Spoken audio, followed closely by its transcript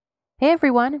Hey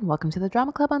everyone, and welcome to the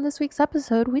Drama Club. On this week's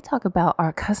episode, we talk about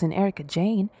our cousin Erica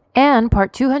Jane and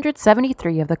part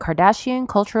 273 of the Kardashian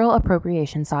cultural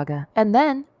appropriation saga. And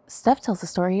then, Steph tells the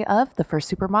story of the first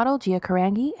supermodel, Gia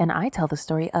Carangi, and I tell the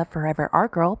story of Forever Our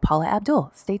Girl, Paula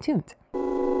Abdul. Stay tuned.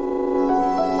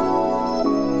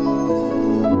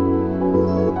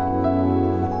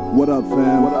 What up,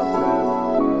 fam?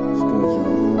 It's good, y'all.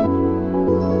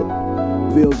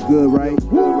 Feels good, right?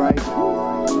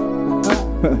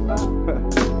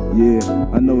 Yeah,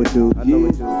 I know it do.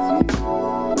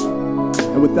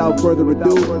 And without further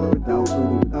ado,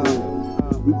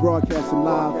 we broadcasting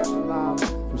live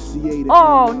from CA to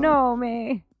Oh, no,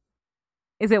 man.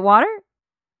 Is it water?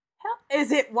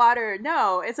 Is it water?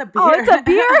 No, it's a beer. Oh, it's a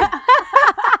beer?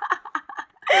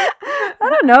 I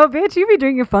don't know, bitch. You be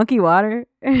drinking funky water.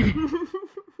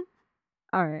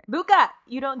 All right. Luca,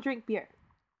 you don't drink beer.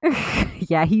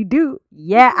 Yeah, he do.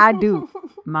 Yeah, I do,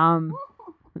 Mom.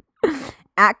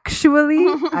 Actually,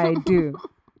 I do.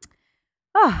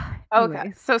 Oh,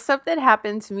 Okay, so something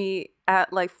happened to me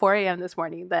at like 4 a.m. this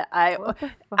morning that I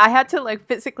had to like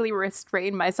physically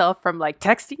restrain myself from like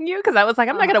texting you because I was like,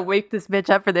 I'm not gonna wake this bitch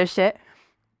up for this shit.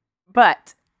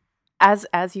 But as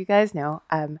you guys know,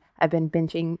 I've been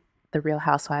binging The Real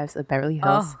Housewives of Beverly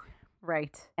Hills. Oh,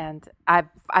 right. And I've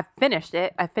finished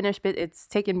it. It's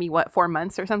taken me 4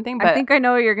 months or something. But I think I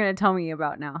know what you're gonna tell me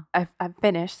about now. I've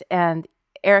finished, and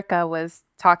Erica was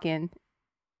talking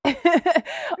on She's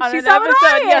an episode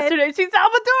Salvadorian. yesterday. She's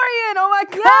Salvadorian. Oh my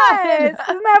god! Yes,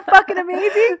 isn't that fucking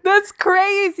amazing? That's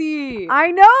crazy.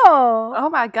 I know. Oh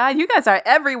my god, you guys are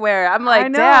everywhere. I'm I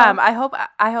like, know. damn. I hope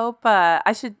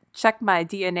I should check my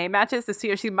DNA matches to see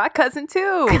if she's my cousin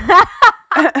too.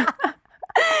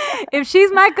 If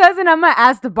she's my cousin, I'm gonna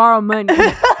ask to borrow money.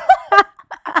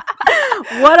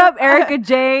 What up, Erica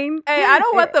Jane? Hey, I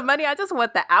don't want the money. I just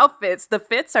want the outfits. The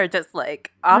fits are just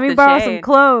like off Let me the borrow chain. some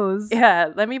clothes.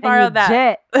 Yeah, let me And borrow your that.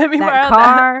 jet, Let me that borrow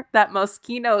car. that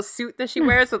Moschino suit that she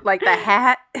wears with like the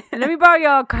hat. And let me borrow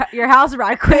your house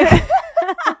right quick.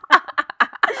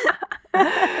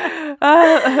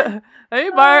 Let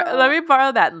me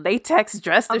borrow that latex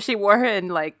dress that she wore in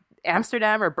like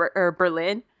Amsterdam or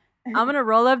Berlin. I'm gonna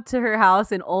roll up to her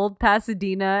house in old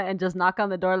Pasadena and just knock on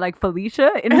the door like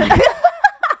Felicia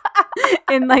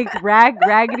in like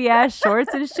raggedy ass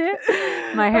shorts and shit.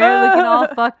 My hair looking all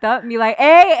fucked up and be like,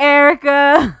 "Hey,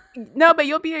 Erica." No, but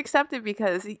you'll be accepted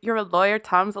because you're a lawyer.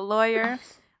 Tom's a lawyer.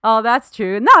 Oh, that's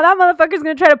true. No, that motherfucker's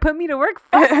gonna try to put me to work.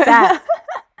 Fuck that.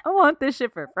 I want this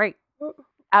shit for free.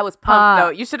 I was pumped though.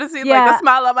 You should have seen like yeah. the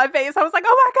smile on my face. I was like,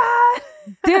 oh my god.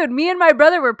 Dude, me and my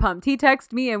brother were pumped. He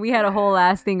texted me and we had a whole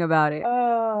ass thing about it.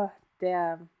 Oh,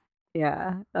 damn.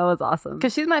 Yeah, that was awesome.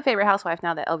 Because she's my favorite housewife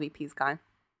now that LVP's gone.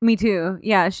 Me too.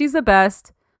 Yeah, she's the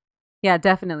best. Yeah,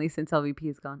 definitely since LVP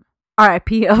is gone.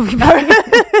 R.I.P. LVP.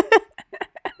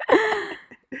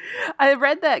 I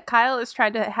read that Kyle is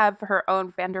trying to have her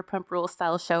own Vanderpump Rules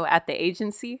style show at the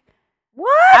agency.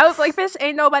 What? I was like, bitch,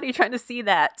 ain't nobody trying to see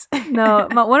that. No,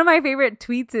 one of my favorite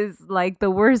tweets is like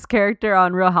the worst character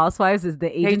on Real Housewives is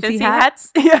the agency hat. hats?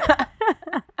 Yeah.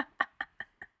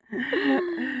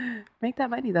 Make that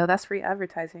money though. That's free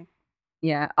advertising.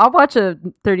 Yeah, I'll watch a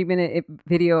 30-minute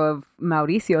video of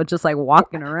Mauricio just like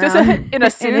walking around. Just in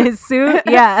a suit? In his suit,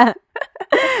 yeah.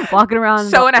 Walking around.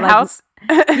 Showing a like, house?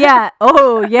 Yeah.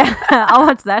 Oh, yeah. I'll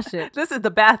watch that shit. This is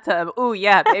the bathtub. Ooh,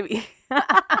 yeah, baby.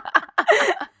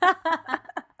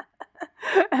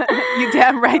 You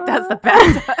damn right that's the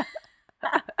bathtub.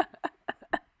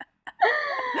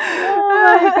 Oh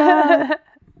my God.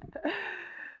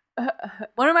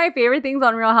 One of my favorite things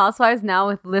on Real Housewives now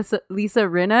with Lisa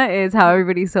Rinna is how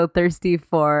everybody's so thirsty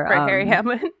for Harry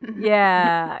Hamlin.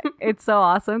 Yeah, it's so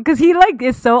awesome because he like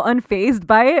is so unfazed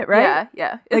by it, right?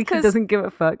 Yeah. Like he doesn't give a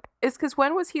fuck. It's because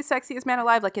when was he sexiest man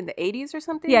alive? Like in the 80s or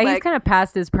something? Yeah, like, he's kind of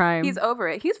past his prime. He's over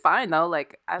it. He's fine though.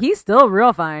 Like he's still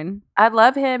real fine. I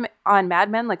love him on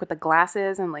Mad Men, like with the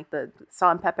glasses and like the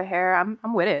salt and pepper hair. I'm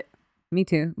with it. Me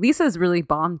too. Lisa's really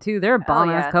bomb too. They're a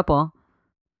bomb ass couple.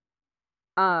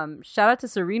 Shout out to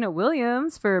Serena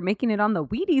Williams for making it on the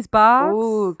Wheaties box.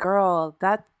 Ooh, girl,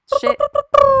 that shit.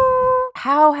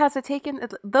 How has it taken?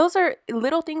 Those are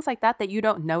little things like that you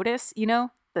don't notice, you know,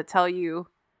 that tell you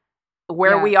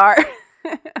where we are.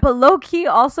 But low key,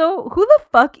 also, who the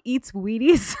fuck eats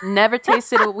Wheaties? Never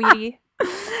tasted a Wheatie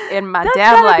in my That's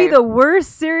damn gotta life. be the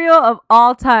worst cereal of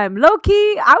all time. Low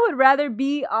key, I would rather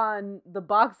be on the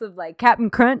box of like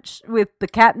Captain Crunch with the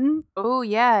captain. Oh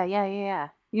yeah.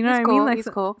 You know He's what cool. I mean? Like He's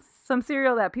cool. Some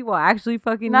cereal that people actually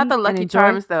fucking Not eat the and Lucky enjoy.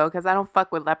 Charms though, because I don't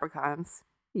fuck with leprechauns.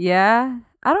 Yeah,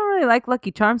 I don't really like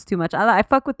Lucky Charms too much. I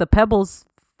fuck with the Pebbles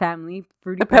family.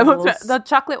 Fruity The Pebbles. the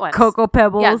chocolate ones. Cocoa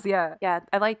Pebbles. Yeah. Yeah,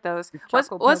 I like those.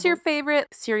 Choco What's your Pebbles. favorite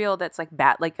cereal that's like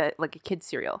bad, like a kid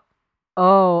cereal?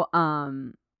 Oh,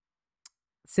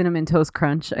 Cinnamon Toast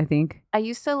Crunch, I think. I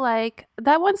used to like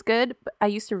that one's good. But I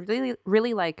used to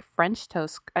really like French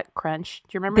Toast Crunch. Do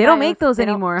you remember? They that? don't make those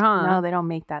anymore, huh? No, they don't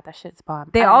make that. That shit's bomb.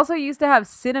 They also used to have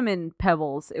Cinnamon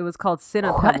Pebbles. It was called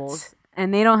Cinna Pebbles.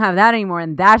 And they don't have that anymore.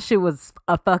 And that shit was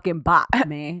a fucking bop,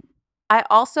 man. I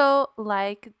also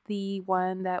like the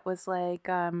one that was like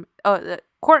the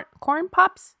corn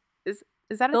pops. Is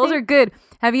that a Those thing? are good.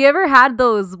 Have you ever had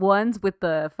those ones with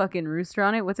the fucking rooster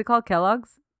on it? What's it called?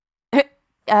 Kellogg's?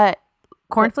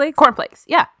 Cornflakes? Cornflakes,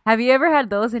 yeah. Have you ever had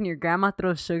those and your grandma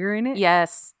throws sugar in it?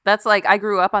 Yes. That's like, I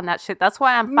grew up on that shit. That's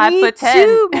why I'm Me 5'10".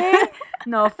 too, man.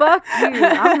 No, fuck you.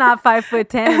 I'm not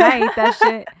 5'10" and I eat that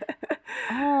shit.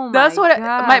 Oh my That's what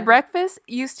God. my breakfast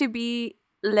used to be.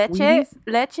 Wheaties?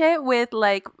 Leche with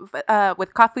like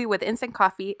with coffee, with instant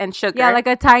coffee and sugar. Yeah, like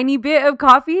a tiny bit of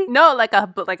coffee? no, like a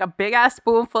big ass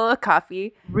spoonful of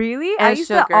coffee Really? And I used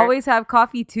sugar. to always have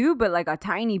coffee too, but like a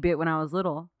tiny bit when I was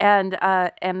little. and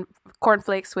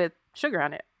cornflakes with sugar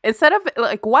on it. Instead of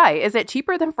like, why is it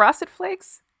cheaper than Frosted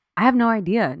Flakes? I have no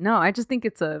idea. No, I just think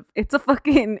it's a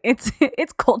fucking it's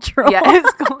cultural. Yeah,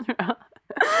 it's cultural.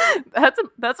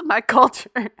 That's my culture.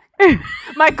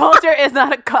 My culture is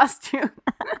not a costume.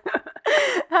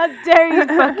 How dare you,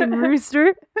 fucking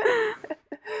rooster?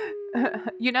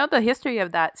 You know the history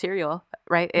of that cereal,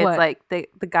 right? It's What? like the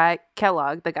guy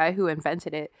Kellogg, the guy who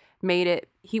invented it, made it.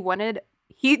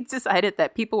 He decided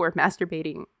that people were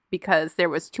masturbating because there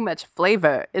was too much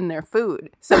flavor in their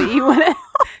food. So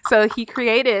so he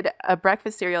created a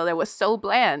breakfast cereal that was so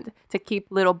bland to keep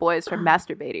little boys from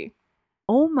masturbating.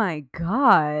 Oh my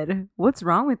God. What's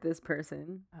wrong with this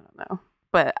person? I don't know.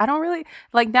 But I don't really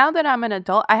like, now that I'm an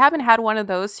adult, I haven't had one of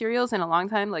those cereals in a long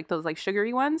time, like those like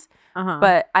sugary ones. Uh-huh.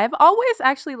 But I've always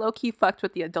actually low key fucked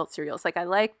with the adult cereals. Like I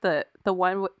like the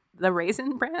one with the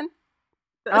raisin brand.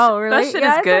 Really? That shit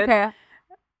Yeah, is it's good. okay.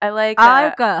 I like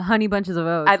I like Honey Bunches of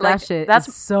Oats. I like- that shit. that's-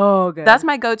 That's so good. that's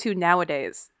my go-to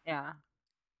nowadays, yeah.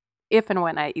 if and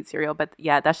when I eat cereal. But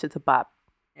yeah, that shit's a bop.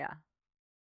 Yeah.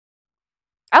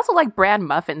 I also like bran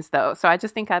muffins though, so I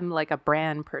just think I'm like a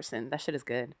bran person. That shit is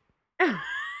good.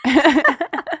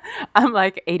 I'm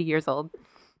like 80 years old.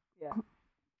 Yeah.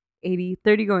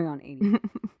 30 going on 80.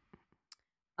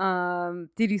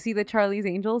 Did you see the Charlie's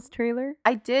Angels trailer?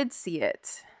 I did see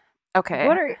it.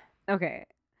 Okay. Okay.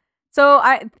 So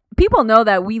people know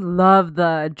that we love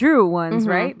the Drew ones, Mhm,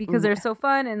 right? Because they're so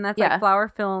fun, and that's Yeah. like Flower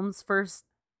Films' first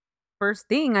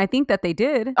thing I think that they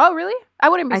did. Oh, really? I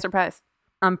wouldn't be surprised.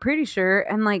 I'm pretty sure,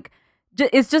 and like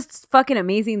it's just fucking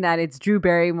amazing that it's Drew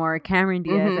Barrymore, Cameron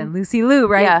Diaz, and Lucy Liu,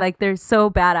 right? Yeah. Like they're so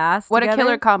badass. What together. a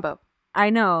killer combo. I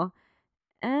know.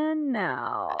 And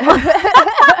now,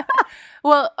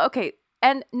 Well, okay.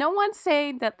 And no one's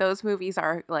saying that those movies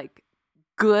are like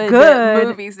good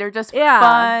movies. They're just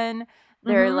fun.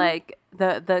 They're Mhm. like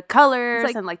the colors It's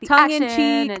like and like the tongue action in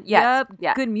cheek. and yes,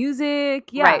 yeah. Good music.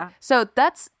 Yeah. Right. So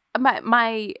that's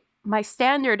my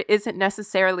standard isn't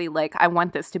necessarily like I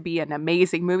want this to be an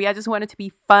amazing movie. I just want it to be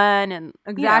fun and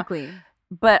Exactly.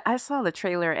 But I saw the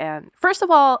trailer and first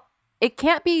of all, it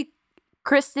can't be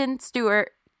Kristen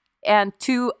Stewart and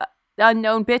two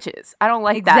unknown bitches. I don't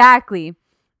like that. Exactly.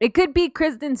 It could be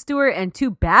Kristen Stewart and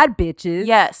two bad bitches.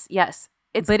 Yes.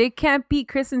 But it can't be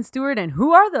Kristen Stewart and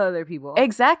who are the other people?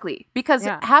 Exactly. Because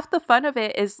half the fun of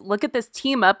it is look at this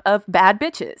team up of bad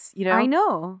bitches, you know? I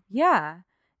know. Yeah.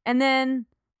 And then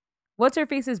what's her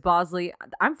face is Bosley.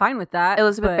 I'm fine with that.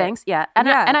 Elizabeth Banks, yeah. And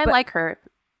I like her.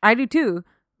 I do too.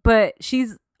 But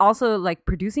she's also like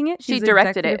producing it. She She's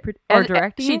directed it.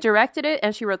 directing She it? directed it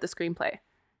and she wrote the screenplay.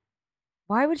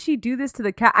 Why would she do this to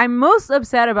the cast? I'm most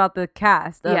upset about the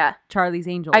cast of Yeah. Charlie's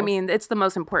Angels. I mean, it's the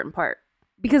most important part.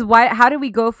 because how did we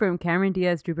go from Cameron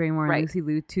Diaz, Drew Barrymore, and Right. Lucy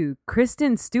Liu to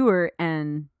Kristen Stewart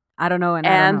and I don't know,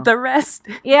 and the rest.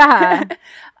 Yeah.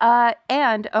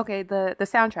 And okay, the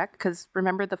soundtrack, because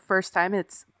remember the first time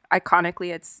it's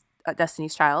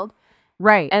Destiny's Child.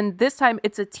 Right. And this time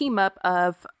it's a team up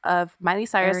of Miley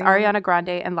Cyrus, Ariana Grande,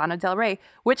 and Lana Del Rey,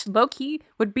 which low-key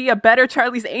would be a better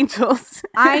Charlie's Angels.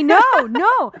 I know.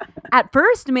 No. At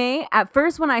first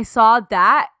when I saw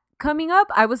that coming up,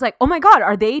 I was like, oh my God,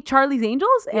 are they Charlie's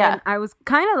Angels? And Yeah. I was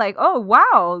kind of like, oh,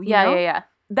 wow. you know? Yeah.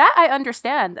 That I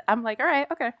understand. I'm like, all right,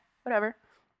 okay, whatever.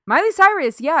 Miley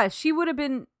Cyrus, yeah, she would have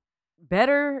been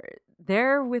better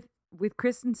there with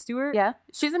Kristen Stewart. Yeah,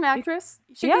 she's an actress.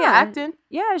 She'd be Yeah. acting.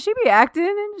 Yeah, she'd be acting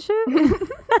and shit.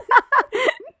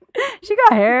 She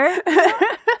got hair.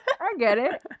 I get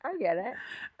it.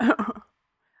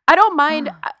 I don't mind.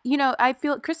 I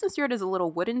feel Kristen Stewart is a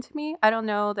little wooden to me. I don't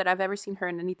know that I've ever seen her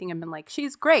in anything and been like,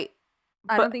 she's great.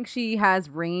 I don't think she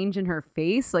has range in her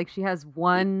face. Like, she has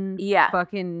one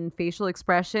fucking facial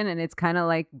expression, and it's kind of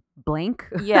like blank.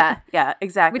 Yeah,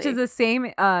 exactly. Which is the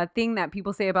same thing that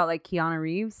people say about like Keanu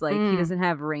Reeves. Like, he doesn't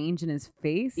have range in his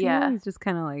face. Yeah, he's just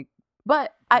kind of like.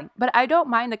 But I don't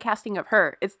mind the casting of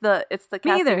her. It's the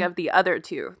casting of the other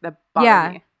two that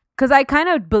bother me. Because I kind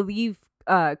of believe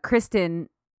Kristen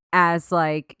as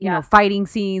like you know, fighting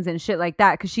scenes and shit like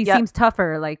that, because she seems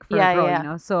tougher like for a girl, you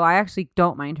know. So I actually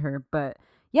don't mind her. But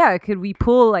yeah, could we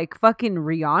pull like fucking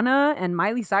Rihanna and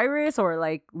Miley Cyrus, or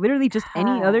like literally just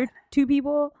any other two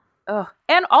people? Ugh.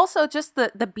 And also just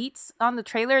the beats on the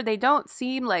trailer, they don't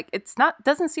seem like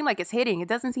doesn't seem like it's hitting. It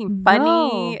doesn't seem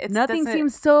funny. Nothing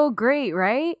seems so great,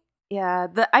 right? Yeah.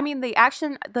 The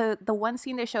action, the one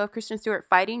scene they show of Kristen Stewart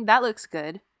fighting, that looks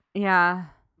good. Yeah.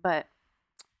 But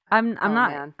I'm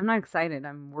not excited.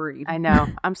 I'm worried. I know.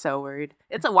 I'm so worried.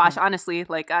 It's a wash, honestly.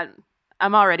 Like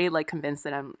I'm already like convinced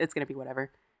that it's gonna be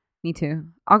whatever. Me too.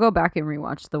 I'll go back and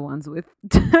rewatch the ones with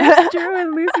Drew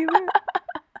and Lucy Liu.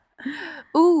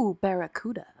 Ooh,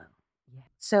 Barracuda. Yeah.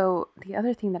 So the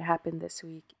other thing that happened this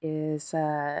week is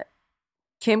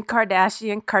Kim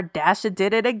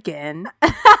Kardashididit again.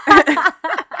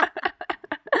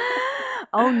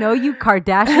 Oh no, you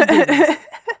Kardashididit.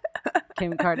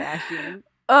 Kim Kardashian.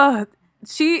 Oh,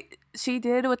 she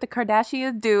did what the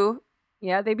Kardashians do.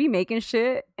 Yeah, they be making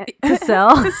shit to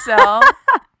sell. To sell.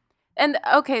 And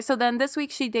okay, so then this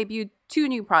week she debuted 2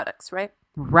 new products, right?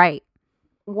 Right.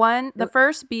 One, the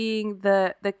first being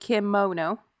the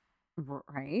kimono.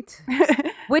 Right.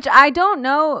 Which I don't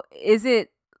know, is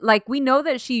it like, we know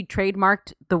that she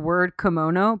trademarked the word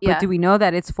kimono, but do we know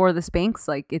that it's for the Spanx?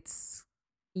 Like, it's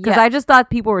because I just thought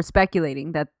people were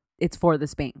speculating that it's for the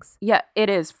Spanx. Yeah, it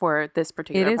is for this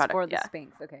particular product. It is for the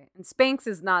Spanx. Okay. And Spanx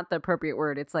is not the appropriate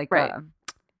word. It's like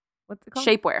what's it called?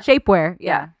 Shapewear. Shapewear.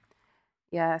 Yeah.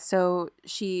 Yeah. So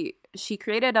she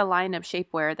created a line of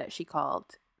shapewear that she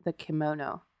called the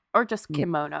kimono, or just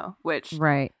kimono, which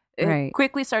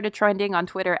quickly started trending on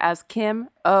Twitter as Kim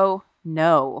Oh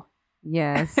No.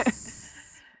 Yes.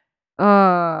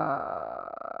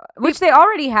 Which they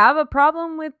already have a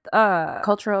problem with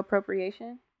cultural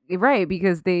appropriation. Right,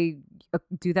 because they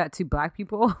do that to Black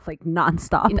people like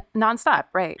nonstop. Nonstop,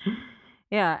 right.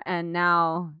 Yeah, and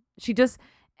now she just,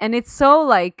 and it's so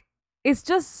like, it's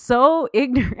just so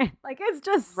ignorant. Like, it's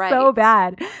just so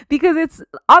bad, because it's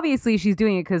obviously she's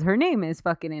doing it because her name is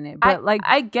fucking in it. But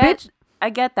I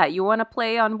get that you want to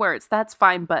play on words. That's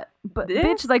fine, but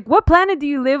bitch, like, what planet do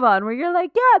you live on where you're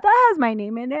like, yeah, that has my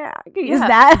name in it? I can use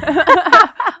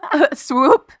that.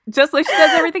 Swoop, just like she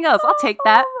does everything else. I'll take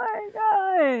that. Oh my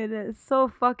god, it's so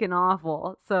fucking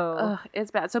awful. So it's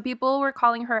bad. So people were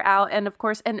calling her out, and of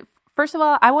course, and first of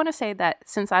all, I want to say that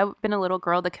since I've been a little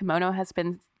girl, the kimono has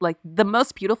been like the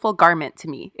most beautiful garment to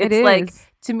me. It's like,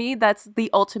 to me, that's the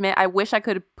ultimate. I wish I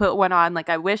could put one on. Like,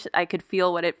 I wish I could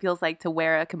feel what it feels like to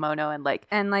wear a kimono, and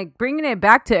like bringing it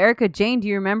back to Erica Jane. Do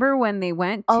you remember when they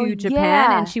went to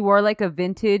Japan and she wore like a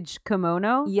vintage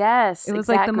kimono? Yes, it was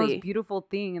like the most beautiful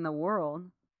thing in the world.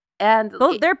 And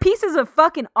they're pieces of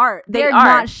fucking art. They're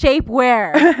not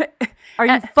shapewear. Are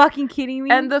you fucking kidding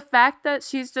me? And the fact that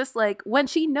she's just like, when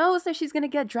she knows that she's going to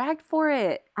get dragged for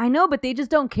it. I know, but they just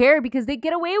don't care because they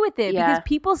get away with it. Because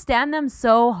people stand them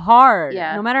so hard.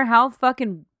 Yeah. No matter how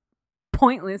fucking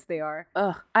pointless they are.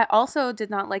 Ugh. I also did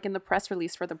not like in the press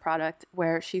release for the product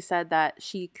where she said that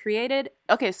she created,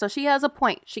 okay, so she has a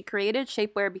point. She created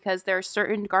shapewear because there are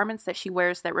certain garments that she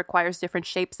wears that requires different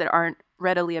shapes that aren't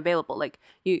readily available. Like,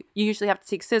 you usually have to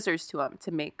take scissors to them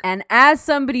to make. And as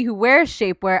somebody who wears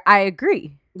shapewear, I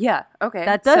agree. Yeah, okay.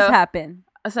 That does happen.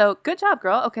 So good job,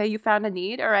 girl. Okay, you found a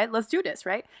need. All right, let's do this,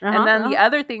 right? And then the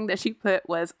other thing that she put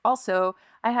was also,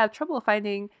 I have trouble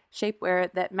finding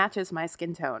shapewear that matches my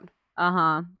skin tone.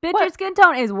 Bitch, your skin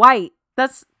tone is white.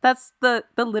 That's the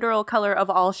literal color of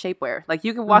all shapewear. Like,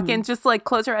 you can walk in, just like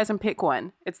close your eyes and pick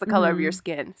one. It's the color of your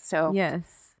skin. So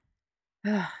yes.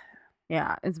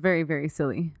 Yeah, it's very, very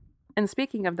silly. And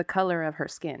speaking of the color of her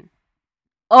skin.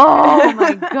 Oh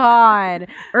my god.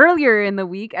 Earlier in the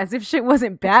week, as if shit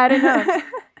wasn't bad enough,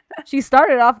 she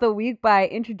started off the week by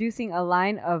introducing a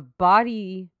line of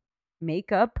body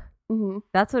makeup.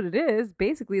 That's what it is.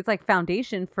 Basically, it's like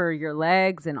foundation for your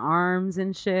legs and arms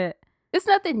and shit. It's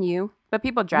nothing new, but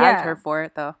people dragged her for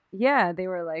it, though. Yeah, they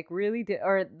were like, really?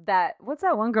 Or that, what's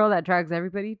that one girl that drags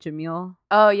everybody? Jamil.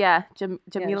 Oh, yeah.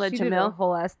 Jamila Jamil. Did a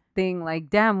whole ass thing like,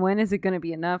 damn, when is it going to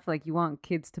be enough? Like, you want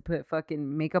kids to put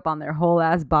fucking makeup on their whole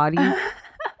ass bodies?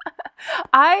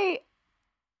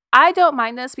 I don't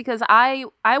mind this because I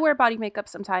wear body makeup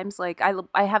sometimes. Like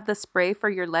I have the spray for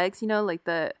your legs, you know, like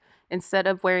instead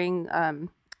of wearing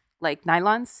like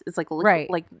nylons, it's like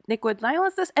like liquid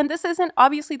nylons. This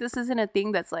isn't a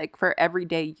thing that's like for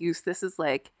everyday use. This is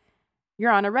like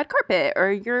you're on a red carpet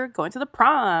or you're going to the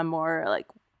prom or like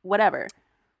whatever.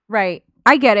 Right.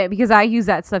 I get it because I use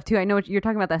that stuff too. I know what you're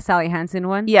talking about, that Sally Hansen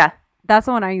one. Yeah. That's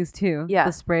the one I use too. Yeah.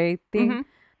 The spray thing. Mm-hmm.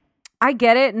 I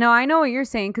get it. No, I know what you're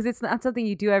saying because it's not something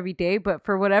you do every day, but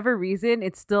for whatever reason,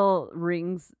 it still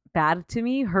rings bad to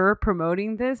me, her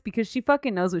promoting this, because she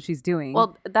fucking knows what she's doing.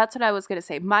 Well, that's what I was going to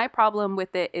say. My problem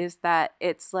with it is that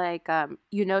it's like,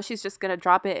 she's just going to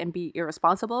drop it and be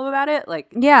irresponsible about it.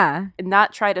 Like, yeah.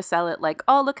 Not try to sell it like,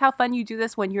 oh, look how fun you do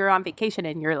this when you're on vacation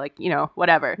and you're like,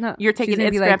 whatever. No, you're taking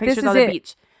Instagram pictures on the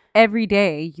beach. Every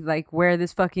day, you like wear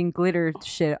this fucking glitter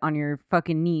shit on your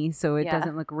fucking knee so it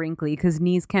doesn't look wrinkly, because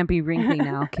knees can't be wrinkly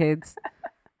now, kids.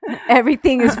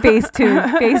 Everything is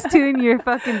Facetune. Facetune your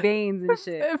fucking veins and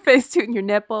shit. Facetune your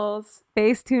nipples.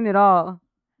 Facetune it all.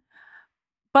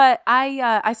 But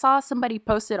I saw somebody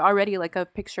posted already like a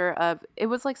picture of, it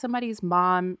was like somebody's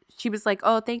mom. She was like,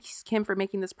 oh, thanks Kim for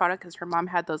making this product because her mom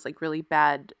had those like really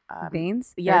bad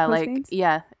veins. Yeah, like veins?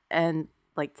 Yeah, and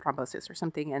like thrombosis or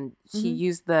something, and she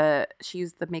used the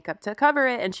makeup to cover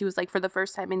it, and she was like, for the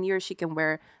first time in years she can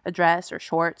wear a dress or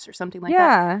shorts or something like that.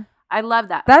 Yeah, I love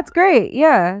that. That's great.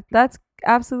 Yeah, that's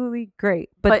absolutely great,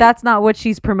 but that's not what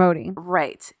she's promoting.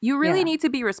 Right. You really need to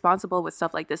be responsible with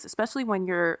stuff like this, especially when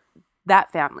you're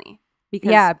that family,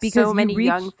 because so many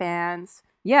young fans.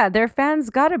 Yeah, their fans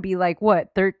gotta be like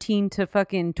what, 13 to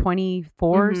fucking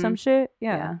 24 or some shit.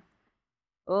 Yeah.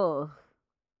 Oh.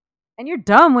 And you're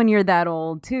dumb when you're that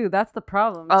old too. That's the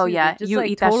problem. Oh too. yeah, just, you like,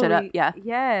 eat that shit up. Yeah.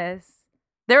 Yes.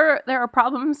 There are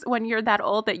problems when you're that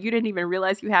old that you didn't even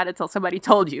realize you had until somebody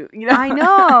told you. You know. I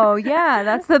know. Yeah,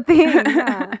 that's the thing.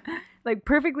 Yeah. Like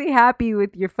perfectly happy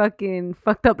with your fucking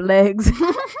fucked up legs.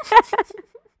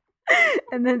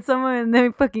 And then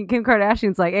fucking Kim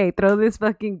Kardashian's like, hey, throw this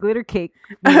fucking glitter cake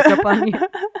makeup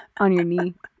on your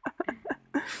knee.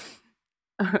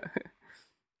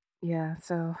 Yeah,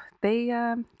 so they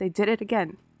did it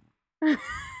again.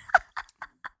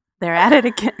 They're at it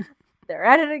again. They're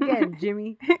at it again,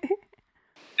 Jimmy.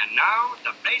 And now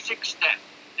the basic step.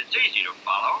 It's easy to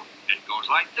follow. It goes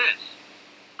like this.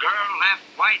 Girl left,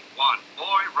 white, one.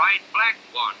 Boy right, black,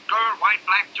 one. Girl white,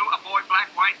 black, two. A boy black,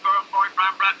 white. Girl boy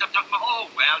brown, black. Oh,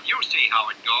 well, you see how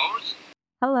it goes.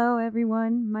 Hello,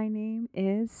 everyone. My name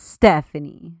is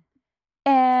Stephanie.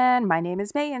 And my name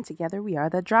is May, and together we are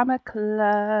the Drama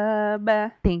Club.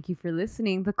 Thank you for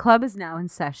listening. The club is now in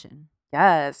session.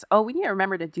 Yes. Oh, we need to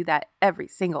remember to do that every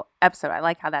single episode. I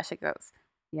like how that shit goes.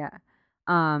 Yeah.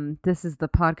 This is the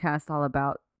podcast all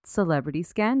about celebrity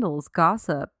scandals,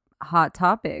 gossip, hot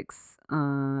topics,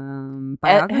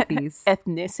 biographies,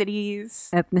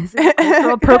 ethnicities,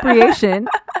 cultural appropriation,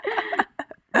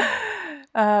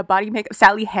 body makeup,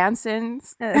 Sally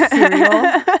Hansen's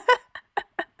cereal.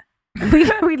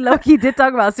 We low-key did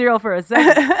talk about cereal for a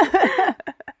second.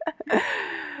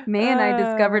 May and I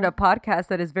discovered a podcast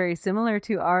that is very similar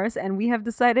to ours, and we have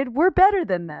decided we're better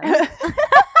than them.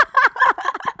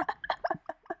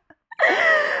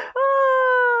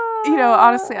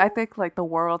 Honestly, I think like the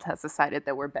world has decided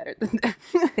that we're better than them.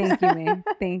 Thank you, May.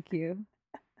 Thank you.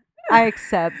 I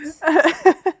accept.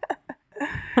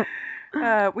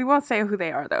 We won't say who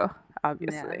they are, though.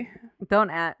 Obviously, don't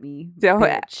at me. Don't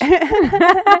bitch.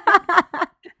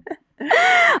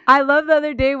 I love the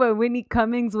other day when Whitney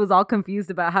Cummings was all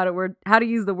confused about how to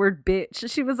use the word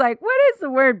bitch. She was like, "What is the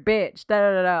word bitch?" Da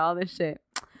da da da. All this shit.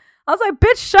 I was like,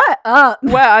 "Bitch, shut up."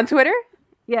 What, on Twitter?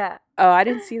 Yeah. Oh, I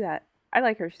didn't see that. I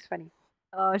like her. She's funny.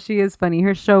 Oh, she is funny.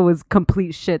 Her show was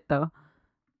complete shit, though.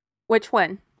 Which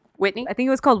one? Whitney? I think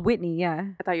it was called Whitney. Yeah.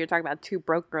 I thought you were talking about Two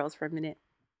Broke Girls for a minute.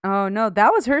 Oh no,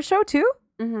 that was her show too.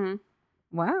 Mm-hmm.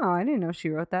 Wow, I didn't know she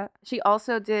wrote that. She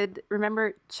also did,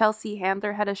 remember Chelsea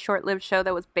Handler had a short-lived show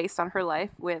that was based on her life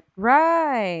with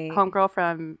homegirl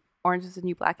from Orange is the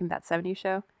New Black in That 70s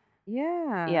Show.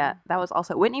 Yeah. Yeah, that was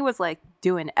also, Whitney was like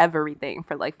doing everything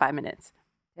for like 5 minutes.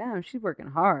 Damn, she's working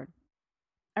hard.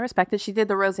 I respect it. She did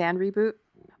the Roseanne reboot.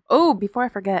 Oh, before I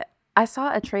forget, I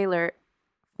saw a trailer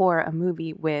for a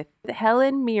movie with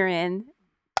Helen Mirren,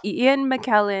 Ian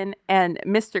McKellen, and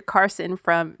Mr. Carson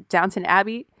from Downton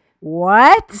Abbey.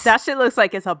 What? That shit looks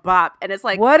like it's a bop. And it's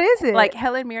like, what is it? Like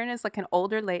Helen Mirren is like an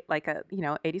older like a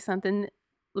 80-something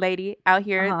lady out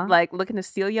here like looking to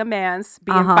steal your mans,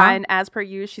 being fine as per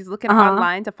you. She's looking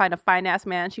online to find a fine ass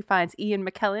man. She finds Ian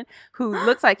McKellen, who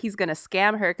looks like he's gonna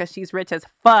scam her because she's rich as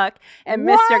fuck. And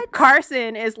Mr.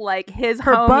 Carson is like her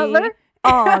homie. Butler?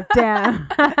 Oh, damn.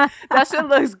 That shit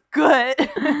looks good.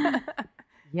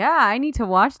 Yeah, I need to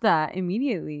watch that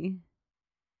immediately.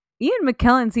 Ian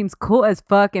McKellen seems cool as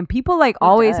fuck, and people like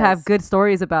always have good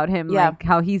stories about him. Yeah. Like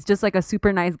how he's just like a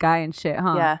super nice guy and shit,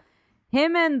 huh? Yeah.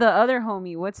 Him and the other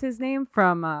homie, what's his name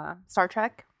from Star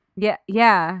Trek? Yeah.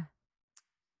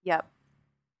 Yep.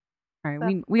 All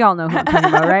right, we all know who I'm talking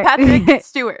about, right? Patrick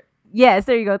Stewart. Yes,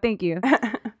 there you go. Thank you.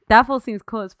 That fool seems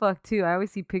cool as fuck too. I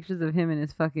always see pictures of him and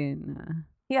his fucking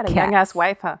he had a young ass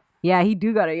wife, huh? Yeah, he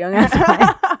do got a young ass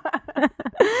wife.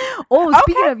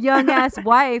 Speaking of young ass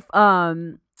wife,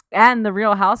 and the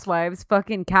Real Housewives,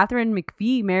 fucking Catherine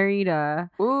McPhee married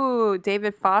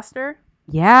David Foster.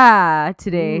 Yeah,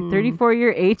 today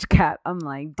 34-year age cap. I'm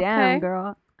like, damn,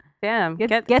 girl. Damn,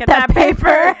 get that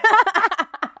paper.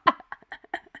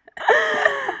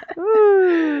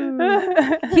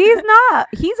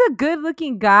 He's a good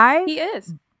looking guy. He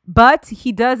is, but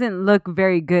he doesn't look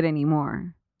very good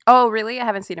anymore. Oh, really? I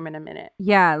haven't seen him in a minute.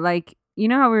 Yeah, like, you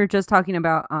know how we were just talking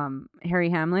about Harry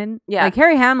Hamlin? Yeah. Like,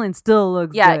 Harry Hamlin still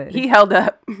looks good. He held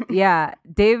up. Yeah.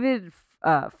 David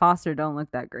Foster don't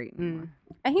look that great anymore.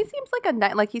 And he seems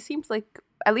like he seems like,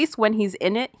 at least when he's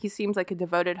in it, he seems like a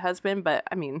devoted husband, but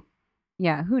I mean.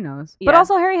 Yeah, who knows? Yeah. But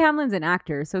also Harry Hamlin's an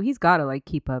actor, so he's got to like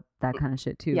keep up that kind of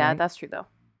shit too. Yeah, right? That's true though.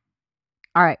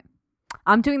 All right.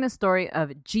 I'm doing the story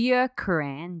of Gia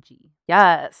Carangi.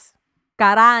 Yes.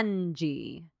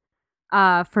 Carangi.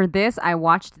 For this, I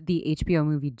watched the HBO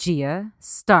movie Gia,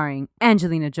 starring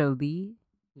Angelina Jolie.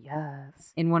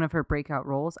 Yes. In one of her breakout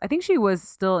roles. I think she was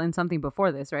still in something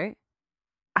before this, right?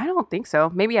 I don't think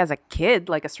so. Maybe as a kid,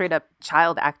 like a straight up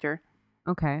child actor.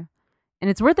 Okay. And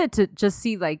it's worth it to just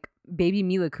see like baby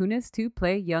Mila Kunis too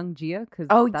play young Gia. I forgot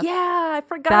about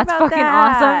that. That's fucking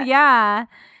awesome. Yeah.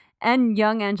 And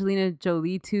young Angelina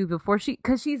Jolie too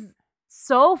because she's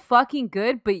so fucking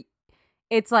good, but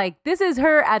it's like, this is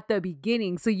her at the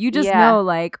beginning. So you just know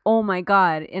like, oh my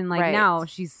God. And like now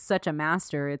she's such a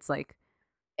master. It's like.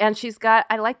 And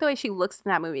I like the way she looks in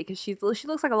that movie because she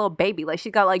looks like a little baby. Like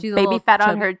she's got like baby fat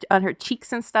on her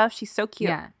cheeks and stuff. She's so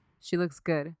cute. Yeah, she looks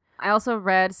good. I also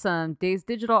read some Days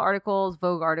Digital articles,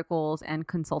 Vogue articles, and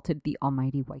consulted the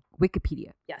almighty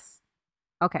Wikipedia. Yes.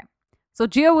 Okay. So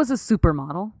Gia was a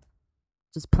supermodel,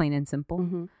 just plain and simple.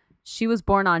 Mm-hmm. She was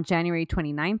born on January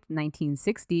 29th,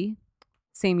 1960,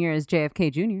 same year as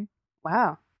JFK Jr.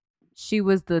 Wow. She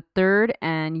was the third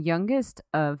and youngest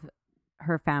of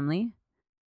her family.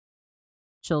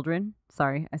 Children.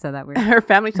 Sorry, I said that weird. Her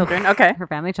family children. Okay. Her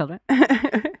family children.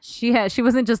 She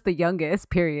wasn't just the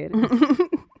youngest, period.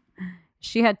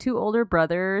 She had 2 older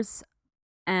brothers,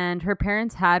 and her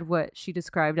parents had what she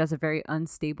described as a very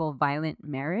unstable, violent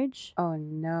marriage. Oh,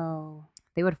 no.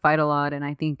 They would fight a lot, and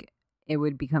I think it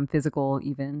would become physical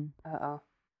even. Uh-oh.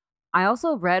 I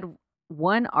also read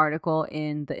one article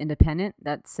in The Independent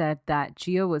that said that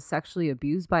Gia was sexually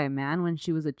abused by a man when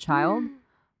she was a child.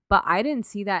 But I didn't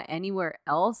see that anywhere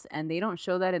else, and they don't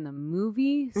show that in the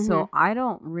movie, so I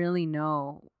don't really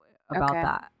know about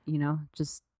that, you know?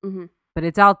 Just, but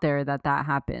it's out there that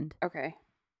happened. Okay.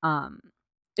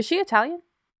 Is she Italian?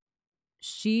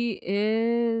 She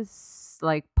is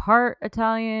like part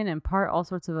Italian and part all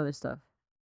sorts of other stuff.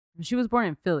 She was born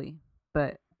in Philly,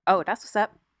 but oh, that's what's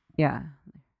up. Yeah,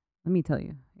 let me tell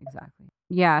you exactly.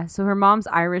 Yeah, so her mom's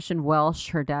Irish and Welsh,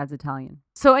 her dad's Italian.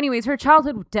 So anyways, her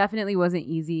childhood definitely wasn't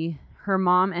easy. Her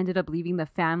mom ended up leaving the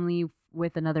family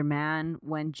with another man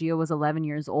when Gia was 11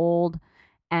 years old,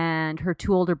 and her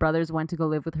 2 older brothers went to go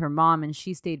live with her mom, and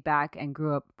she stayed back and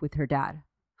grew up with her dad.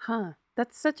 Huh.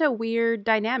 That's such a weird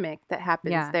dynamic that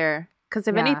happens there. Because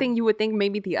if anything, you would think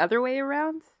maybe the other way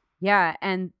around. Yeah,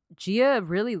 and Gia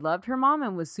really loved her mom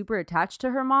and was super attached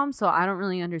to her mom, so I don't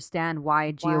really understand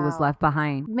why Gia was left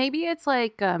behind. Maybe it's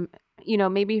like,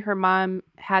 maybe her mom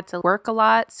had to work a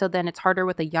lot, so then it's harder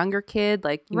with a younger kid.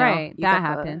 Like, you know, that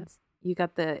happens. You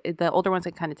got the older ones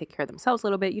that kind of take care of themselves a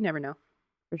little bit. You never know.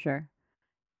 For sure.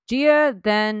 Gia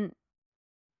then,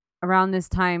 around this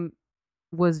time,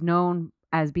 was known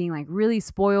as being like really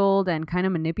spoiled and kind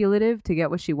of manipulative to get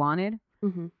what she wanted.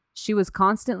 Mm-hmm. She was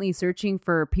constantly searching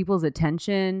for people's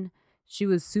attention. She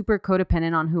was super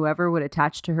codependent on whoever would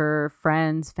attach to her,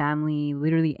 friends, family,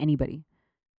 literally anybody.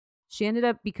 She ended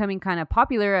up becoming kind of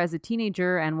popular as a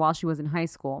teenager and while she was in high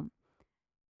school.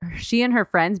 She and her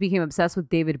friends became obsessed with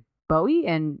David Bowie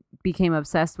and became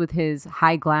obsessed with his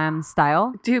high glam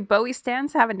style. Do Bowie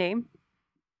stans have a name?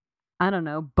 I don't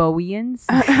know. Bowians?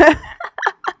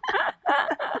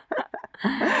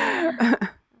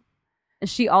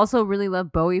 She also really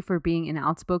loved Bowie for being an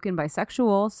outspoken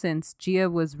bisexual since Gia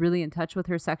was really in touch with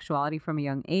her sexuality from a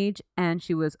young age and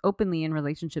she was openly in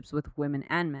relationships with women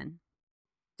and men.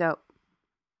 Dope.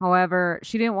 However,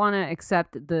 she didn't want to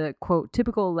accept the, quote,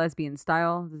 typical lesbian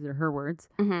style. These are her words.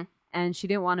 Mm-hmm. And she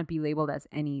didn't want to be labeled as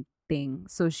anything.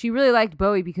 So she really liked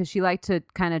Bowie because she liked to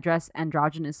kind of dress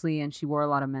androgynously and she wore a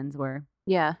lot of menswear.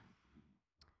 Yeah.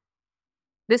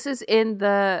 This is in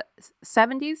the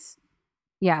 70s?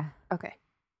 Yeah. Okay.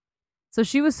 So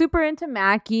she was super into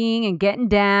macking and getting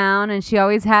down, and she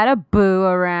always had a boo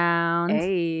around.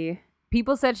 Hey.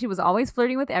 People said she was always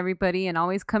flirting with everybody and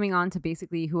always coming on to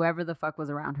basically whoever the fuck was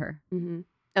around her. Mm-hmm.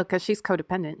 Oh, because she's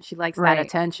codependent. She likes that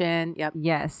attention. Yep.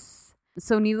 Yes.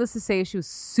 So needless to say, she was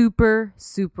super,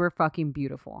 super fucking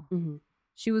beautiful. Mm-hmm.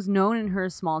 She was known in her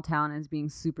small town as being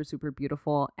super, super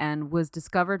beautiful and was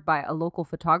discovered by a local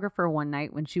photographer one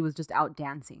night when she was just out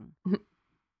dancing.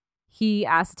 He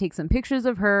asked to take some pictures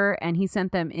of her and he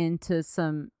sent them into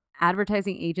some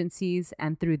advertising agencies.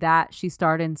 And through that, she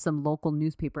starred in some local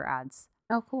newspaper ads.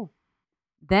 Oh, cool.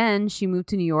 Then she moved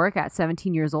to New York at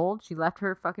 17 years old. She left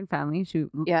her fucking family. She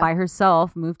by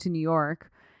herself moved to New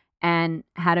York and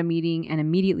had a meeting and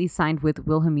immediately signed with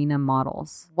Wilhelmina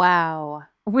Models. Wow.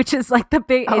 Which is like the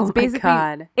big, it's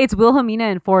basically, it's Wilhelmina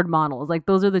and Ford Models. Like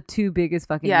those are the two biggest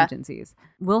fucking agencies.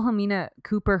 Wilhelmina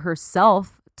Cooper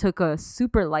herself took a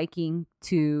super liking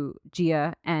to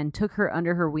Gia and took her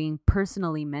under her wing,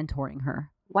 personally mentoring her.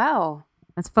 Wow.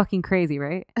 That's fucking crazy,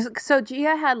 right? So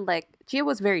Gia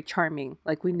was very charming.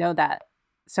 Like we know that.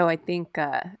 So I think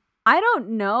I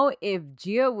don't know if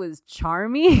Gia was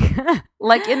charming.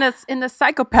 Like in a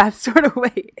psychopath sort of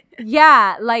way.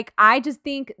 Yeah, like I just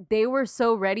think they were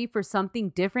so ready for something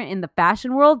different in the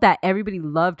fashion world that everybody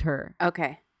loved her.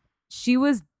 Okay. She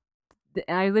was,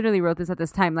 I literally wrote this at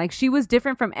this time, like she was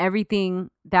different from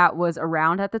everything that was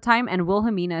around at the time. And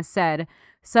Wilhelmina said,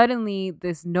 suddenly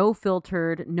this no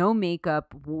filtered, no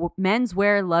makeup,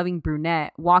 menswear loving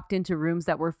brunette walked into rooms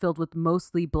that were filled with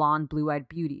mostly blonde, blue-eyed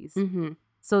beauties. Mm-hmm.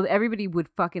 So everybody would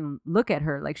fucking look at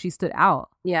her like she stood out.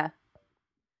 Yeah.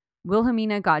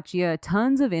 Wilhelmina got Gia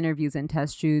tons of interviews and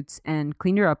test shoots and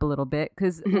cleaned her up a little bit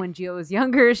because when Gia was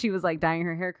younger, she was like dyeing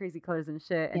her hair crazy colors and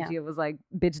shit. And Gia was like,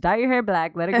 bitch, dye your hair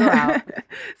black, let it go out.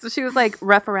 So she was like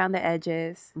rough around the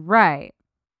edges. Right.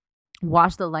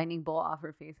 Wash the lightning bolt off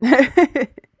her face.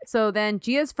 So then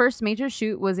Gia's first major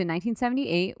shoot was in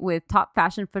 1978 with top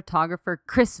fashion photographer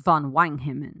Chris von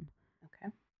Weinhemen.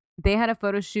 They had a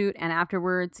photo shoot, and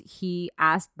afterwards, he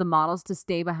asked the models to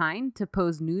stay behind to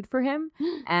pose nude for him,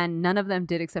 and none of them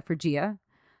did except for Gia.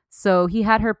 So he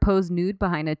had her pose nude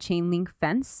behind a chain link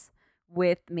fence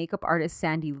with makeup artist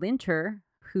Sandy Linter,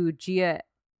 who Gia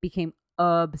became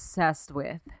obsessed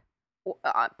with.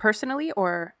 Personally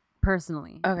or?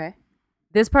 Personally. Okay.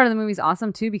 This part of the movie is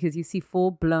awesome, too, because you see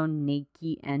full-blown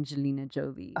naked Angelina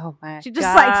Jolie. Oh, my God. She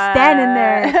just, like, standing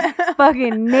there,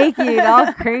 fucking naked,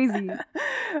 all crazy.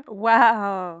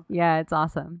 Wow. Yeah, it's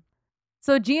awesome.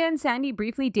 So Gia and Sandy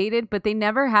briefly dated, but they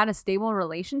never had a stable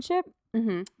relationship.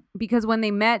 Mm-hmm. Because when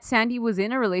they met, Sandy was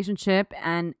in a relationship,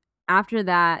 and after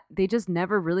that, they just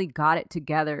never really got it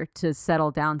together to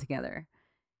settle down together.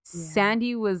 Yeah.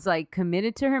 Sandy was like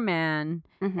committed to her man,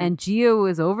 and Gia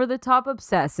was over the top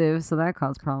obsessive, so that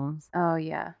caused problems. Oh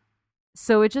yeah.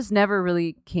 So it just never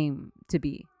really came to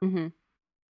be. Mm-hmm.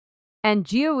 And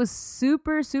Gia was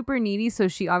super, super needy, so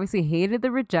she obviously hated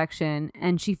the rejection,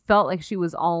 and she felt like she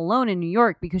was all alone in New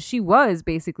York because she was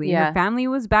basically. Her family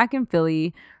was back in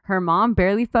Philly. Her mom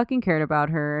barely fucking cared about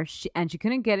her, and she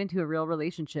couldn't get into a real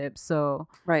relationship, so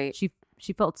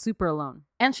she felt super alone.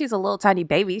 And she's a little tiny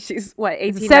baby. She's, what,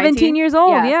 18, 17 19? years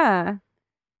old, yeah.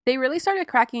 They really started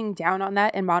cracking down on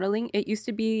that in modeling. It used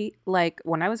to be like,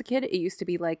 when I was a kid, it used to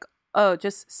be like, oh,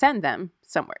 just send them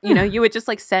somewhere. You know, you would just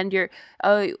like send your,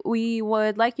 we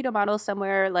would like you to model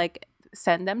somewhere, like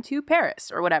send them to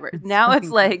Paris or whatever. Now it's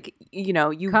like, you know,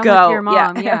 you come go. With your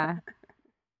mom, yeah.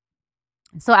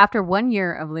 So after 1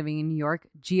 year of living in New York,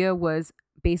 Gia was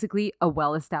basically a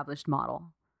well-established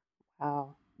model.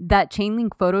 Wow. That chain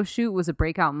link photo shoot was a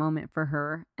breakout moment for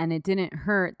her, and it didn't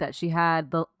hurt that she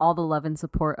had all the love and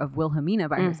support of Wilhelmina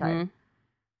by her side.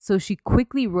 So she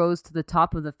quickly rose to the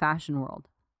top of the fashion world.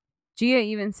 Gia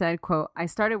even said, quote, I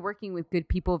started working with good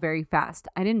people very fast.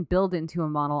 I didn't build into a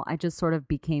model. I just sort of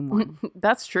became one.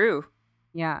 That's true.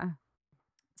 Yeah.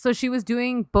 So she was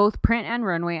doing both print and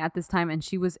runway at this time, and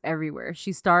she was everywhere.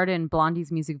 She starred in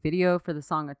Blondie's music video for the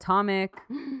song Atomic.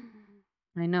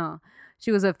 I know.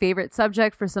 She was a favorite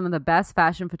subject for some of the best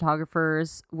fashion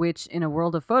photographers, which in a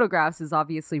world of photographs is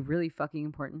obviously really fucking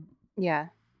important. Yeah.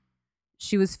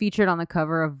 She was featured on the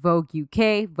cover of Vogue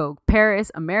UK, Vogue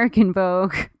Paris, American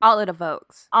Vogue. All of the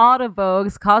Vogues. All the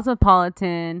Vogues,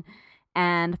 Cosmopolitan.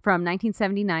 And from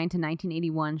 1979 to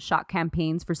 1981, shot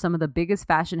campaigns for some of the biggest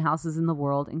fashion houses in the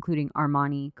world, including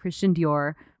Armani, Christian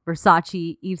Dior,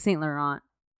 Versace, Yves Saint Laurent,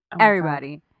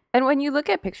 everybody. God. And when you look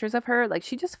at pictures of her, like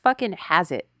she just fucking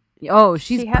has it. Oh,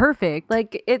 she's perfect.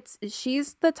 Like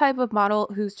she's the type of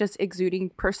model who's just exuding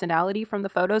personality from the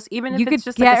photos, even if you it's could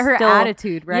just get like a her still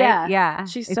attitude, right? Yeah.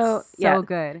 She's so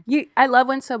good. I love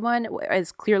when someone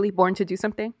is clearly born to do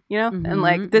something, you know, and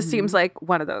like this seems like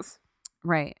one of those.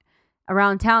 Right.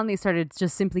 Around town, they started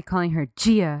just simply calling her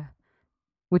Gia,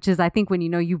 which is, I think, when you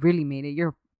know you really made it.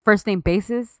 Your first name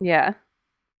basis. Yeah.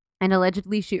 And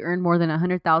allegedly, she earned more than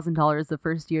 $100,000 the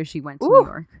first year she went to New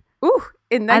York. Ooh,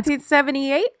 in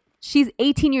 1978. She's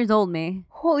 18 years old, May.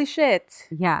 Holy shit.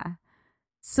 Yeah.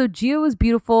 So Gia was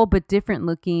beautiful but different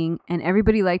looking, and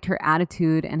everybody liked her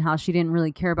attitude and how she didn't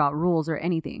really care about rules or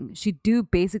anything. She'd do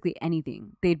basically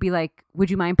anything. They'd be like, would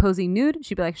you mind posing nude?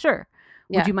 She'd be like, sure.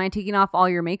 Yeah. Would you mind taking off all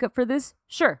your makeup for this?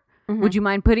 Sure. Would you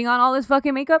mind putting on all this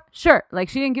fucking makeup? Sure. Like,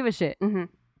 she didn't give a shit.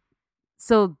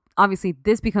 So obviously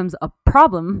this becomes a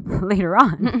problem later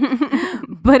on.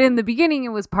 But in the beginning, it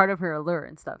was part of her allure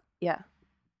and stuff. Yeah.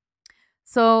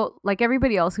 So, like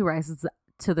everybody else who rises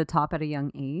to the top at a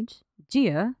young age,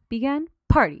 Gia began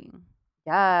partying.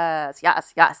 Yes.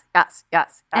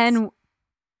 And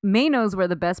May knows where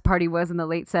the best party was in the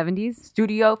late 70s.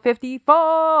 Studio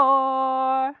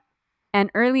 54. And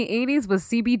early 80s was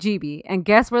CBGB. And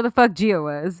guess where the fuck Gia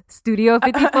was? Studio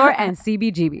 54 and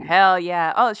CBGB. Hell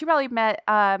yeah. Oh, she probably met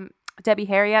Debbie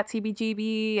Harry at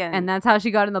CBGB. And that's how she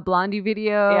got in the Blondie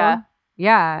video. Yeah.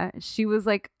 Yeah. She was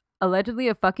like allegedly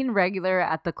a fucking regular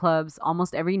at the clubs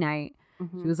almost every night.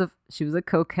 She was a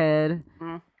cokehead.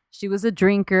 She was a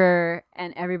drinker,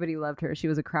 and everybody loved her. She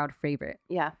was a crowd favorite.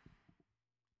 Yeah.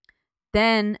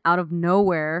 Then, out of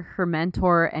nowhere, her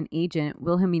mentor and agent,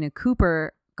 Wilhelmina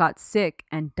Cooper, got sick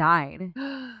and died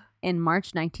in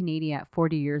March 1980 at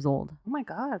 40 years old. Oh my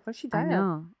God, what she died? I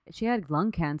know. She had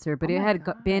lung cancer, but it had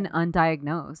been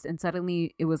undiagnosed, and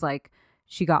suddenly it was like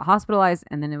she got hospitalized,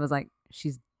 and then it was like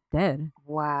she's dead.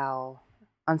 Wow.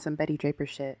 On some Betty Draper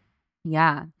shit.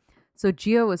 Yeah. So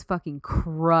Gia was fucking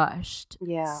crushed.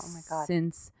 Yeah. Oh my God.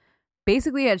 Since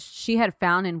basically she had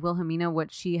found in Wilhelmina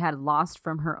what she had lost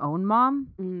from her own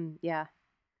mom. Yeah.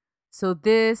 So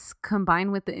this,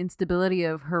 combined with the instability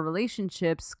of her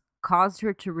relationships, caused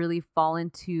her to really fall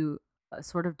into a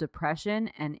sort of depression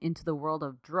and into the world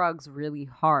of drugs really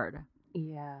hard.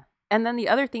 Yeah. And then the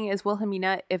other thing is,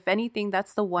 Wilhelmina, if anything,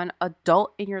 that's the one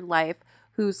adult in your life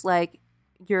who's like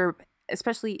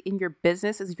especially in your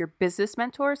business, is your business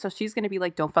mentor. So she's going to be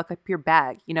like, don't fuck up your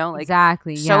bag, you know? Like,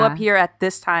 exactly. Show up here at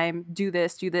this time, do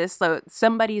this. So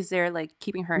somebody's there like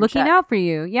keeping her in looking check. out for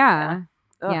you. Yeah.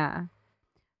 Yeah.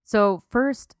 So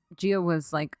first, Gia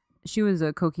was like, she was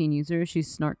a cocaine user. She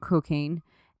snort cocaine.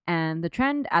 And the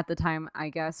trend at the time, I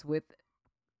guess, with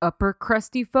upper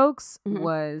crusty folks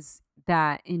was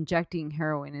that injecting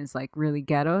heroin is like really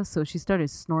ghetto. So she started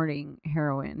snorting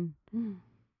heroin.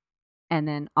 And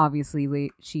then obviously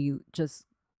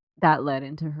that led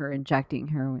into her injecting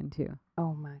heroin too.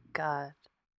 Oh my God.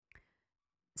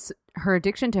 So her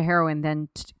addiction to heroin then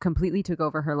completely took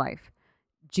over her life.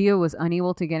 Gia was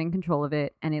unable to get in control of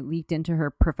it, and it leaked into her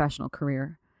professional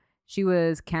career. She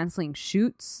was canceling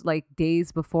shoots like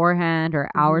days beforehand or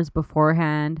hours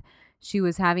beforehand. She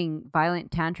was having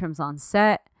violent tantrums on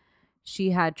set.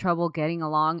 She had trouble getting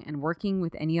along and working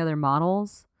with any other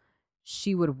models.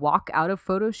 She would walk out of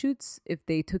photo shoots if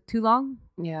they took too long.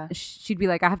 Yeah. She'd be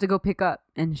like, I have to go pick up.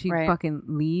 And she'd fucking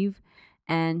leave.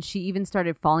 And she even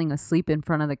started falling asleep in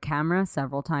front of the camera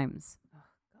several times. Oh,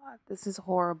 God, this is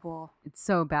horrible. It's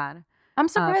so bad. I'm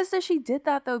surprised that she did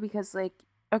that, though, because, like,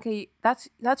 okay, that's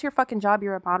your fucking job.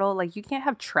 You're a model. Like, you can't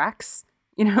have tracks,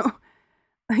 you know?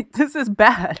 Like, this is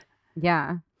bad.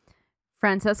 Yeah.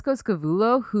 Francesco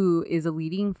Scavullo, who is a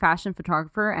leading fashion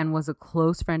photographer and was a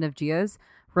close friend of Gia's,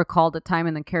 recalled a time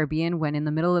in the Caribbean when in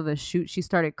the middle of a shoot she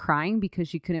started crying because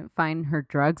she couldn't find her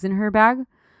drugs in her bag.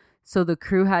 So the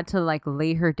crew had to like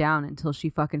lay her down until she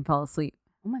fucking fell asleep.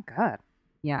 Oh my God.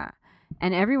 Yeah.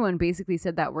 And everyone basically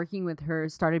said that working with her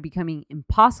started becoming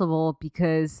impossible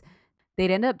because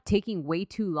they'd end up taking way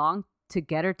too long to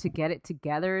get her to get it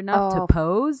together enough to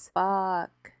pose.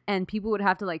 Fuck. And people would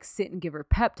have to like sit and give her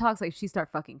pep talks. Like she'd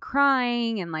start fucking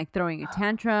crying and like throwing a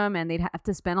tantrum, and they'd have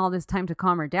to spend all this time to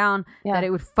calm her down that it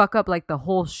would fuck up like the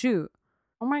whole shoot.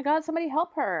 Oh my God, somebody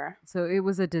help her. So it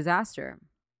was a disaster.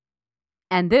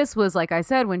 And this was, like I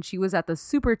said, when she was at the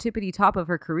super tippity top of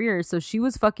her career. So she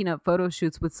was fucking up photo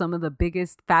shoots with some of the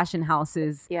biggest fashion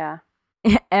houses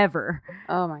ever.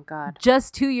 Oh my God.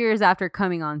 Just 2 years after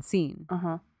coming on scene.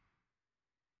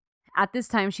 At this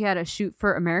time, she had a shoot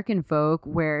for American Vogue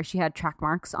where she had track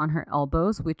marks on her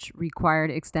elbows, which required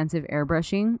extensive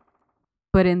airbrushing.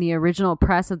 But in the original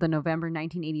press of the November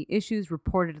 1980 issues,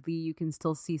 reportedly, you can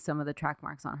still see some of the track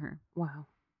marks on her. Wow.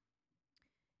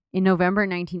 In November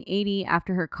 1980,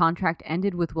 after her contract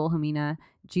ended with Wilhelmina,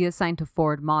 Gia signed to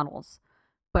Ford Models.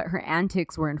 But her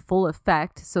antics were in full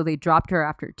effect, so they dropped her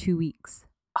after 2 weeks.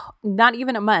 Oh, not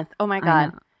even a month. Oh, my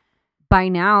God. By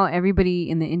now, everybody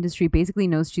in the industry basically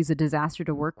knows she's a disaster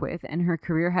to work with, and her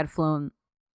career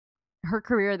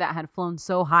that had flown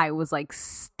so high was like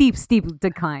steep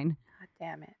decline. God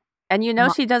damn it. And you know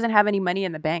she doesn't have any money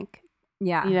in the bank.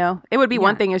 Yeah. You know, it would be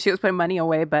one thing if she was putting money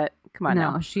away, but come on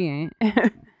now. No, she ain't.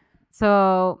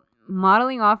 So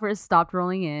modeling offers stopped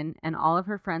rolling in, and all of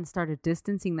her friends started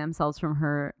distancing themselves from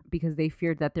her because they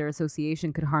feared that their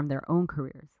association could harm their own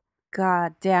careers.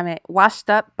 God damn it. Washed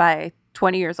up by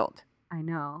 20 years old. I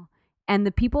know. And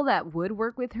the people that would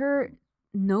work with her,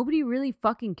 nobody really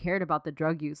fucking cared about the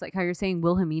drug use. Like how you're saying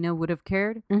Wilhelmina would have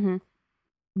cared. Mm-hmm.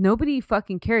 Nobody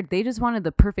fucking cared. They just wanted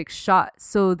the perfect shot.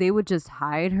 So they would just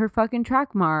hide her fucking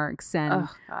track marks and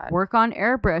work on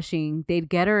airbrushing. They'd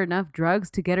get her enough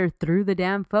drugs to get her through the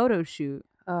damn photo shoot.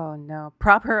 Oh, no.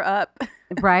 Prop her up.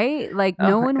 Right? Like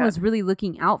no one was really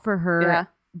looking out for her. Yeah.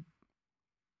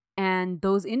 And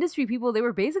those industry people, they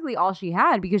were basically all she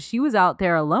had because she was out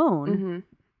there alone. Mm-hmm.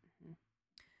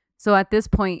 So at this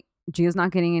point, Gia's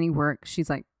not getting any work. She's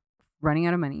like running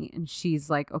out of money. And she's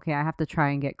like, okay, I have to try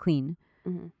and get clean.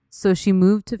 Mm-hmm. So she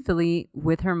moved to Philly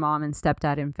with her mom and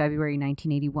stepdad in February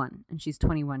 1981. And she's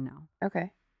 21 now.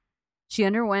 Okay. She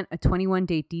underwent a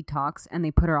 21-day detox and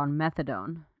they put her on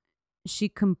methadone. She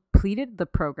completed the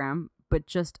program, but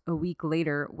just a week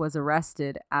later was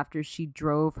arrested after she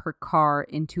drove her car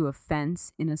into a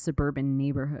fence in a suburban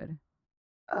neighborhood.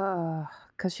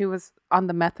 Because she was on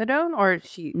the methadone or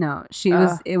she... No, she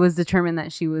was. It was determined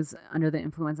that she was under the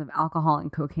influence of alcohol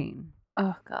and cocaine.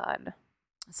 Oh, God.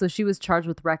 So she was charged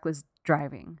with reckless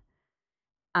driving.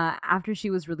 After she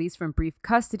was released from brief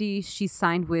custody, she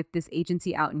signed with this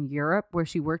agency out in Europe where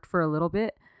she worked for a little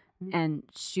bit. Mm-hmm. And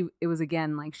it was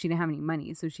again like she didn't have any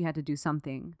money, so she had to do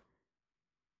something.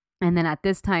 And then at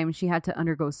this time, she had to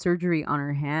undergo surgery on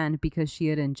her hand because she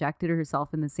had injected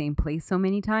herself in the same place so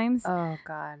many times. Oh,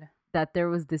 God. That there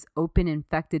was this open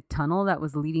infected tunnel that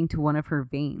was leading to one of her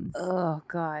veins. Oh,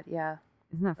 God, yeah.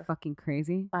 Isn't that fucking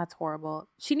crazy? That's horrible.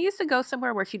 She needs to go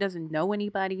somewhere where she doesn't know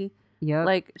anybody. Yep.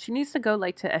 Like, she needs to go,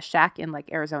 like, to a shack in,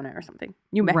 like, Arizona or something.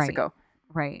 New Mexico.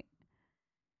 Right.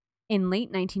 In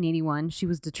late 1981, she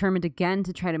was determined again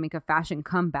to try to make a fashion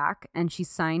comeback, and she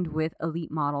signed with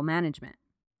Elite Model Management.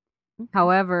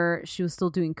 However, she was still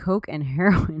doing coke and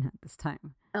heroin at this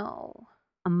time. Oh.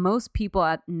 Most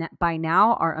people by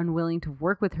now are unwilling to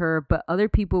work with her, but other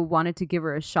people wanted to give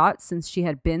her a shot since she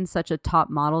had been such a top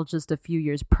model just a few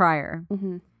years prior.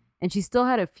 Mm-hmm. And she still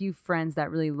had a few friends that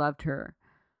really loved her.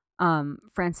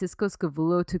 Francisco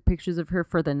Scavullo took pictures of her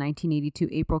for the 1982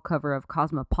 April cover of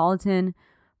Cosmopolitan.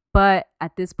 But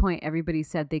at this point, everybody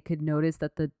said they could notice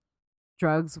that the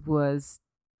drugs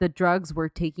were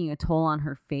taking a toll on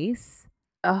her face.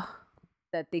 Oh.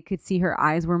 That they could see her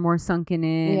eyes were more sunken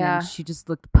in. Yeah. And she just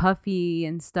looked puffy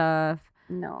and stuff.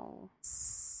 No.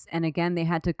 And again, they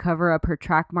had to cover up her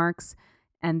track marks.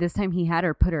 And this time he had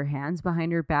her put her hands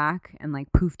behind her back and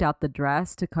like poofed out the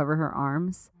dress to cover her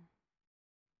arms.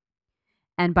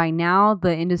 And by now,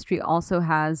 the industry also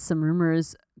has some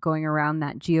rumors going around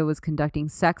that Gia was conducting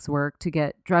sex work to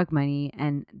get drug money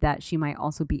and that she might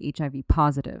also be HIV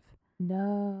positive.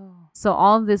 No. So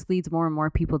all of this leads more and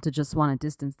more people to just want to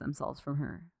distance themselves from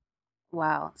her.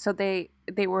 Wow. So they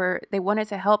wanted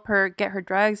to help her get her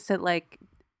drugs to like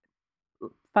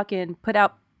fucking put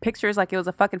out pictures like it was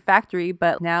a fucking factory,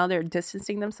 but now they're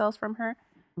distancing themselves from her.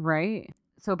 Right.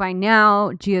 So by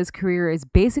now, Gia's career is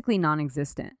basically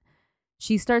non-existent.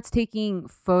 She starts taking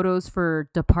photos for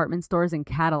department stores and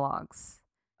catalogs.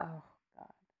 Oh, God.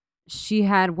 She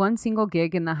had one single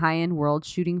gig in the high-end world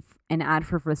shooting an ad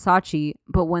for Versace,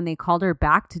 but when they called her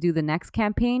back to do the next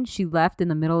campaign, she left in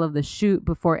the middle of the shoot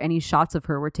before any shots of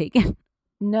her were taken.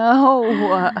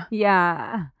 No.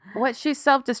 Yeah. What? She's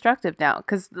self-destructive now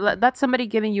because that's somebody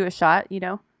giving you a shot, you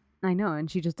know? I know,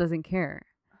 and she just doesn't care.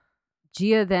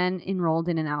 Gia then enrolled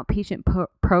in an outpatient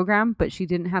program, but she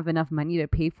didn't have enough money to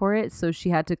pay for it, so she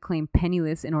had to claim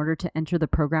penniless in order to enter the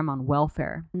program on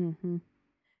welfare. Mm-hmm.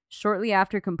 Shortly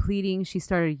after completing, she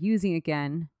started using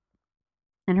again,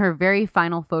 and her very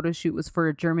final photo shoot was for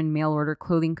a German mail-order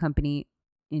clothing company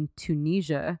in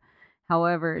Tunisia.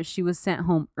 However, she was sent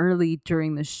home early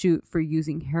during the shoot for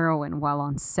using heroin while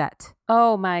on set.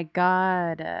 Oh, my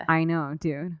God. I know,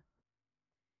 dude.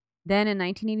 Then in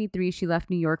 1983, she left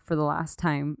New York for the last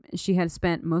time. She had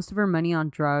spent most of her money on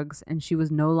drugs, and she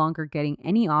was no longer getting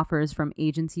any offers from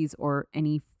agencies or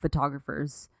any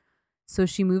photographers. So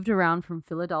she moved around from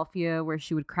Philadelphia, where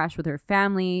she would crash with her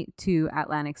family, to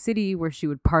Atlantic City, where she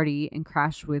would party and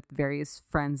crash with various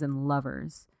friends and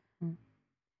lovers.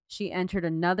 She entered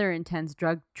another intense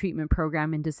drug treatment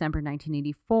program in December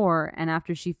 1984, and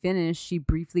after she finished, she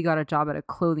briefly got a job at a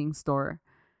clothing store.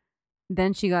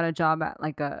 Then she got a job at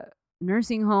like a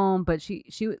nursing home, but she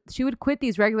would quit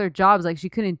these regular jobs, like she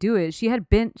couldn't do it. She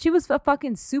was a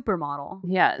fucking supermodel.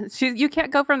 Yeah, you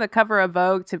can't go from the cover of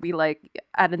Vogue to be like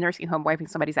at a nursing home wiping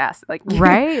somebody's ass, like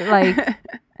right? Like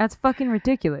that's fucking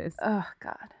ridiculous. Oh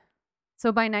God.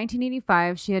 So by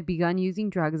 1985, she had begun using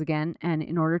drugs again, and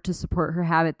in order to support her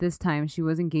habit this time, she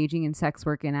was engaging in sex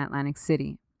work in Atlantic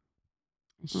City.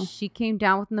 She came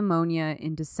down with pneumonia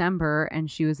in December,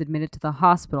 and she was admitted to the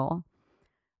hospital.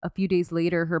 A few days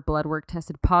later, her blood work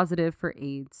tested positive for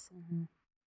AIDS. Mm-hmm.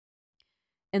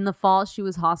 In the fall, she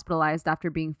was hospitalized after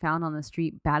being found on the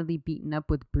street badly beaten up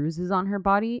with bruises on her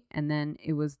body, and then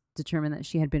it was determined that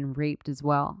she had been raped as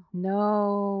well.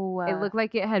 No. It looked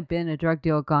like it had been a drug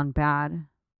deal gone bad.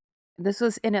 This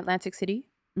was in Atlantic City?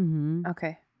 Mm-hmm.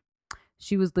 Okay.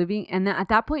 She was living, and at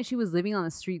that point, she was living on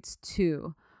the streets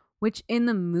too, which in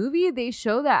the movie, they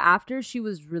show that after she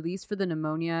was released for the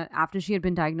pneumonia, after she had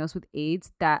been diagnosed with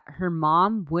AIDS, that her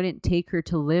mom wouldn't take her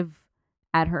to live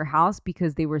at her house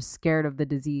because they were scared of the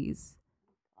disease.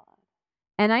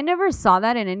 And I never saw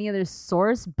that in any other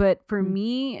source, but for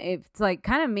me, it's like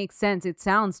kind of makes sense. It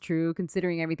sounds true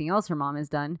considering everything else her mom has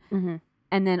done. Mm-hmm.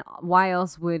 And then why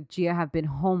else would Gia have been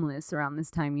homeless around this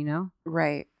time, you know?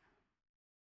 Right.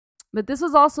 But this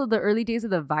was also the early days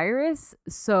of the virus,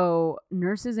 so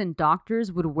nurses and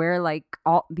doctors would wear like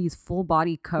all these full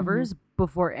body covers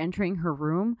before entering her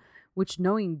room, which,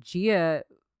 knowing Gia,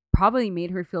 probably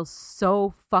made her feel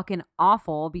so fucking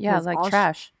awful because like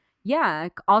trash.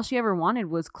 All she ever wanted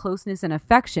was closeness and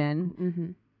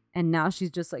affection, and now she's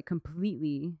just like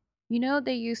completely. You know,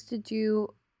 they used to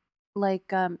do like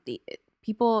the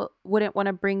people wouldn't want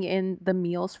to bring in the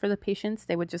meals for the patients;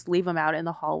 they would just leave them out in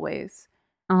the hallways.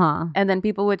 And then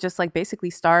people would just like basically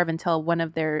starve until one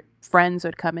of their friends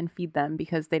would come and feed them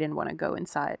because they didn't want to go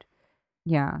inside.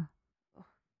 Yeah.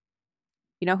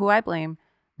 You know who I blame?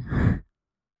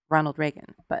 Ronald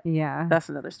Reagan. But yeah, that's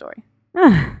another story.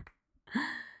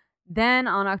 Then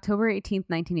on October 18th,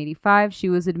 1985, she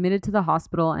was admitted to the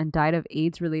hospital and died of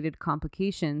AIDS-related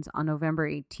complications on November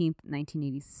 18th,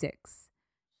 1986.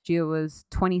 Gia was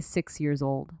 26 years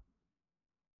old.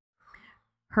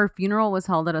 Her funeral was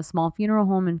held at a small funeral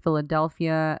home in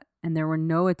Philadelphia, and there were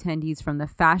no attendees from the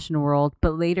fashion world,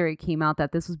 but later it came out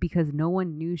that this was because no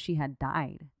one knew she had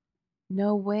died.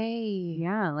 No way.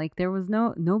 Yeah, like there was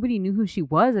nobody knew who she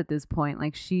was at this point.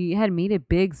 Like she had made it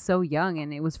big so young,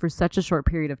 and it was for such a short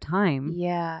period of time.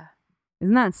 Yeah.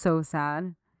 Isn't that so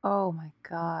sad? Oh my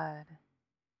God.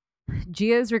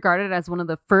 Gia is regarded as one of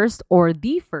the first or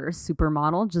the first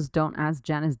supermodel. Just don't ask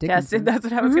Janice Dickinson. Yes, that's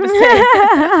what I was going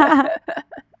to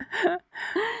say.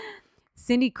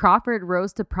 Cindy Crawford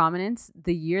rose to prominence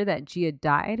the year that Gia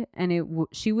died, and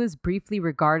she was briefly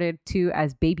regarded to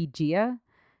as Baby Gia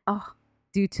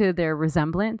due to their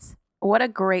resemblance. What a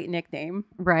great nickname.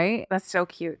 Right? That's so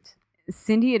cute.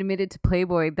 Cindy admitted to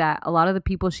Playboy that a lot of the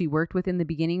people she worked with in the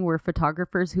beginning were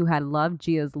photographers who had loved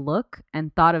Gia's look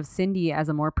and thought of Cindy as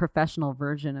a more professional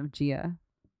version of Gia.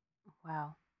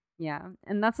 Wow. Yeah.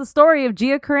 And that's the story of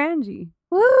Gia Carangi.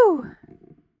 Woo!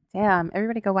 Damn.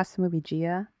 Everybody go watch the movie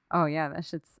Gia. Oh, yeah. That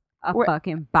shit's a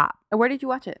fucking bop. Where did you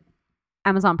watch it?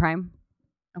 Amazon Prime.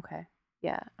 Okay.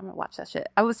 Yeah, I'm going to watch that shit.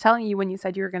 I was telling you when you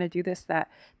said you were going to do this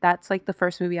that's like the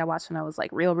first movie I watched when I was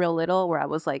like real little, where I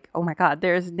was like, oh my God,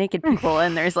 there's naked people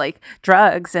and there's like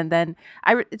drugs. And then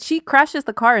she crashes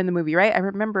the car in the movie, right? I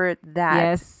remember that.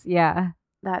 Yes. Yeah.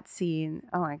 That scene.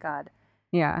 Oh my God.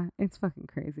 Yeah. It's fucking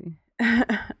crazy.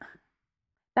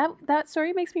 That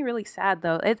story makes me really sad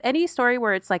though. Any story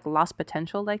where it's like lost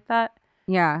potential like that.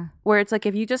 Yeah. Where it's like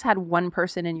if you just had one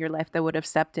person in your life that would have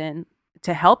stepped in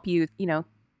to help you, you know,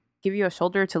 give you a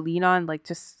shoulder to lean on, like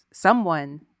just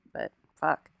someone, but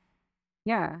fuck.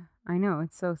 Yeah, I know.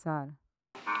 It's so sad.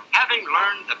 Having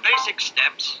learned the basic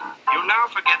steps, you'll now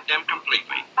forget them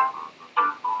completely.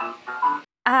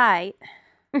 I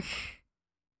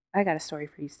got a story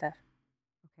for you, Steph.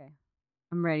 Okay.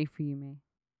 I'm ready for you, May.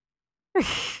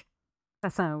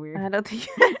 That sounded weird. I don't think...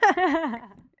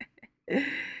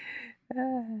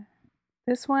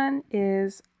 this one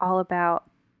is all about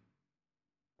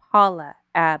Paula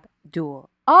Abdul.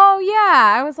 Oh,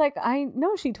 yeah. I was like, I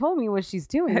know she told me what she's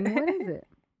doing. What is it?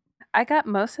 I got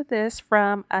most of this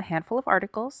from a handful of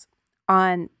articles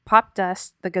on Pop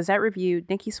Dust, the Gazette Review,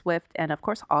 Nikki Swift, and of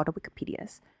course all the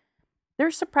Wikipedias.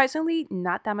 There's surprisingly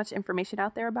not that much information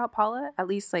out there about Paula, at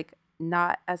least like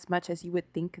not as much as you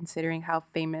would think considering how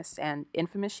famous and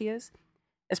infamous she is,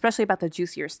 especially about the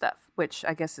juicier stuff, which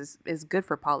I guess is good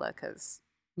for Paula because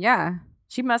yeah,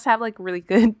 she must have like really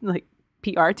good like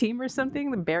PR team or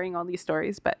something bearing all these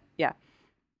stories. But yeah.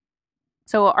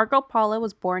 So our girl Paula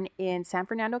was born in San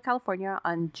Fernando, California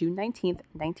on June 19th,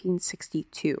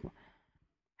 1962.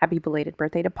 Happy belated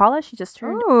birthday to Paula. She just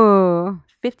turned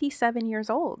 57 years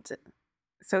old.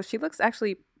 So she looks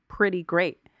actually pretty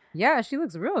great. Yeah, she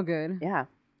looks real good. Yeah.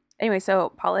 Anyway,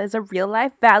 so Paula is a real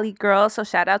life Valley girl. So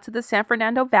shout out to the San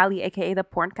Fernando Valley, aka the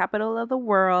porn capital of the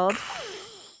world.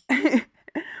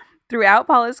 Throughout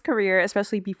Paula's career,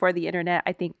 especially before the internet,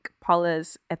 I think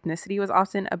Paula's ethnicity was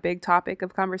often a big topic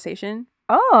of conversation.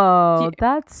 Oh,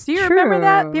 do you remember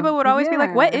that? People would always be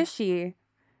like, "What is she?"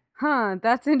 Huh?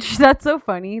 That's interesting. That's so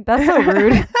funny. That's so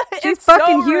rude. She's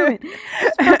fucking human.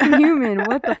 She's fucking human.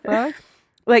 What the fuck?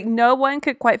 Like no one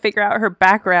could quite figure out her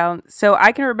background. So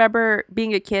I can remember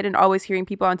being a kid and always hearing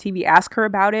people on TV ask her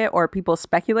about it or people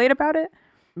speculate about it.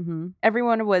 Mm-hmm.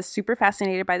 Everyone was super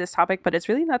fascinated by this topic, but it's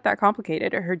really not that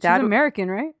complicated. Her dad, she's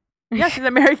American, right? Yeah, she's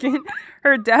American.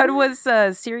 Her dad was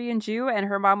a Syrian Jew and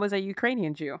her mom was a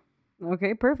Ukrainian Jew.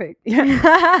 Okay, perfect.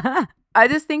 Yeah. I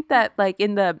just think that like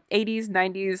in the 80s,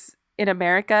 90s in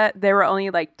America, there were only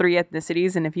like 3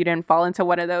 ethnicities. And if you didn't fall into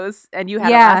one of those and you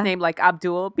had a last name like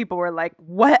Abdul, people were like,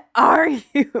 what are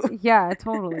you? Yeah,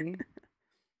 totally.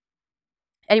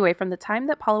 Anyway, from the time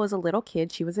that Paula was a little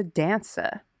kid, she was a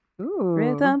dancer. Ooh.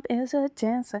 Rhythm is a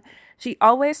dancer. She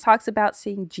always talks about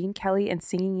seeing Gene Kelly and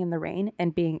Singing in the Rain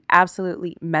and being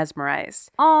absolutely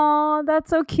mesmerized. Oh, that's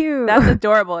so cute. That's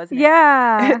adorable, isn't it?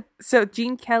 Yeah. So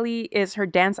Gene Kelly is her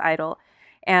dance idol.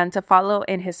 And to follow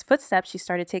in his footsteps, she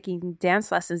started taking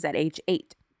dance lessons at age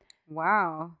 8.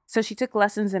 Wow. So she took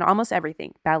lessons in almost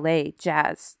everything: ballet,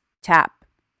 jazz, tap,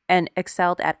 and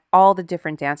excelled at all the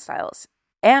different dance styles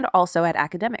and also at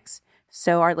academics.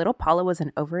 So our little Paula was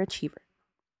an overachiever.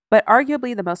 But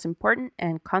arguably the most important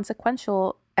and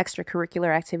consequential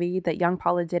extracurricular activity that young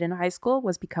Paula did in high school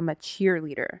was become a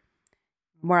cheerleader.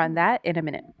 More on that in a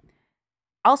minute.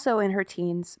 Also in her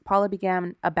teens, Paula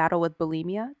began a battle with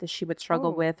bulimia that she would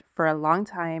struggle with for a long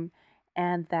time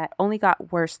and that only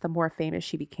got worse the more famous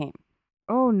she became.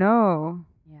 Oh, no.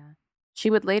 Yeah. She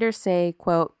would later say,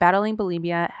 quote, "Battling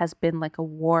bulimia has been like a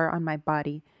war on my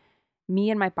body. Me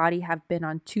and my body have been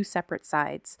on 2 separate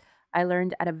sides. I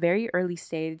learned at a very early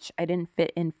stage I didn't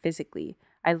fit in physically.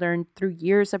 I learned through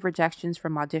years of rejections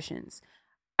from auditions.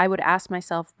 I would ask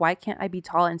myself, why can't I be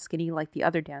tall and skinny like the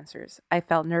other dancers? I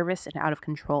felt nervous and out of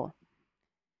control."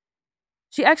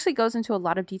 She actually goes into a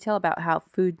lot of detail about how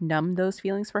food numbed those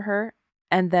feelings for her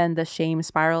and then the shame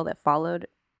spiral that followed.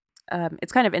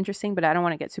 It's kind of interesting, but I don't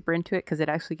want to get super into it because it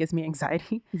actually gives me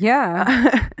anxiety.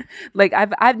 Yeah. Like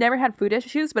I've never had food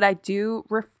issues, but I do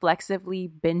reflexively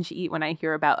binge eat when I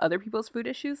hear about other people's food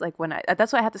issues. Like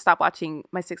that's why I had to stop watching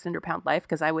My 600-Pound Life,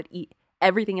 because I would eat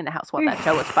everything in the house while that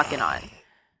show was fucking on.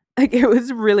 Like it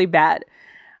was really bad.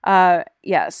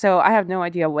 Yeah, so I have no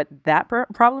idea what that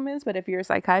problem is, but if you're a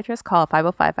psychiatrist, call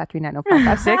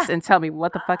 505-539-0556 and tell me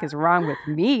what the fuck is wrong with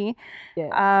me.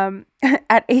 Yeah.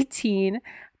 At 18,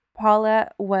 Paula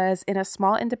was in a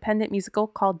small independent musical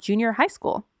called Junior High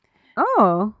School.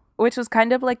 Oh. Which was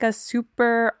kind of like a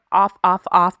super off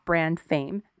brand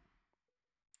fame.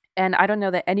 And I don't know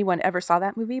that anyone ever saw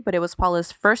that movie, but it was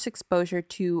Paula's first exposure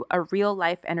to a real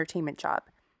life entertainment job.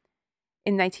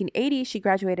 In 1980, she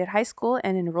graduated high school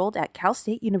and enrolled at Cal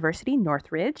State University,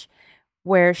 Northridge,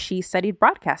 where she studied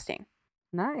broadcasting.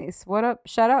 Nice. What up?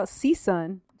 Shout out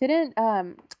CSUN. Didn't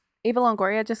Ava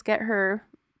Longoria just get her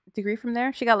degree from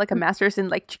there? She got like a master's in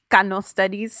like Chicano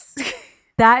studies.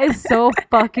 That is so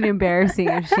fucking embarrassing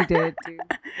if she did, dude.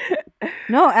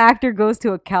 No actor goes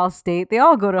to a Cal State. They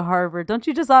all go to Harvard. Don't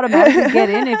you just automatically get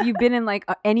in if you've been in like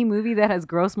any movie that has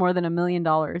grossed more than $1 million?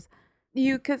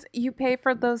 Because you pay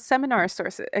for those seminar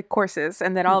courses,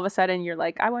 and then all of a sudden you're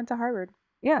like, I went to Harvard.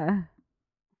 Yeah.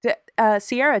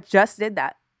 Sierra just did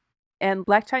that. And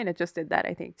Black China just did that,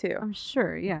 I think, too. I'm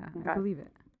sure. Yeah. I believe it.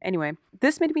 Anyway,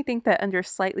 this made me think that under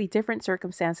slightly different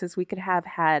circumstances, we could have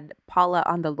had Paula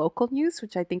on the local news,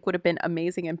 which I think would have been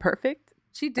amazing and perfect.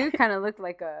 She did kind of look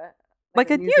like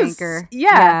a news anchor.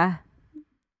 Yeah.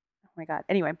 Oh my God.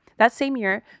 Anyway, that same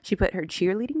year, she put her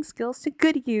cheerleading skills to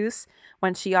good use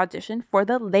when she auditioned for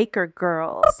the Laker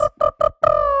Girls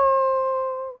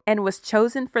and was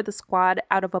chosen for the squad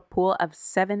out of a pool of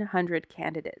 700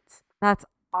 candidates. That's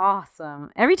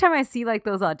awesome. Every time I see like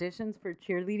those auditions for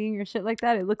cheerleading or shit like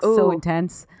that, it looks so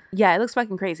intense. Yeah, it looks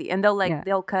fucking crazy. And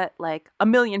they'll cut like 1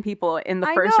 million people in the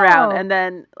first round, and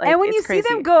then and when you see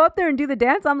them go up there and do the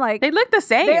dance, I'm like, they look the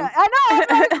same. I know.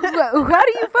 I'm like, how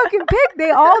do you fucking pick?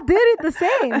 They all did it the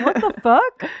same. What the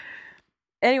fuck?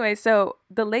 Anyway, so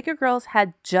the Laker girls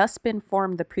had just been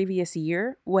formed the previous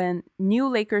year when new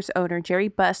Lakers owner Jerry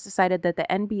Buss decided that the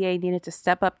NBA needed to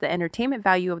step up the entertainment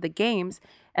value of the games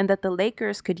and that the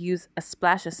Lakers could use a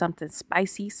splash of something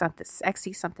spicy, something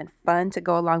sexy, something fun to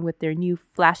go along with their new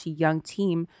flashy young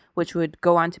team, which would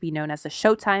go on to be known as the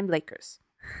Showtime Lakers.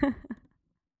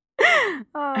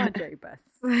 Oh, Jerry Buss.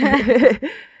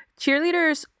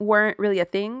 Cheerleaders weren't really a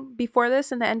thing before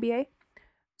this in the NBA.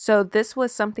 So this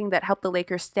was something that helped the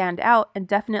Lakers stand out and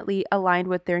definitely aligned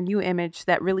with their new image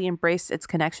that really embraced its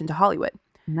connection to Hollywood.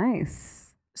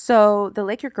 Nice. So the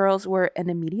Laker girls were an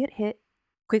immediate hit,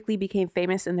 quickly became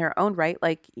famous in their own right.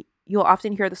 Like you'll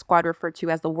often hear the squad referred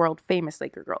to as the world famous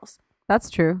Laker girls.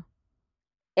 That's true.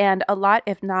 And a lot,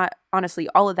 if not honestly,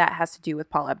 all of that has to do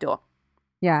with Paula Abdul.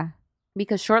 Yeah.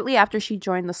 Because shortly after she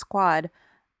joined the squad,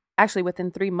 actually within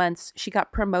 3 months, she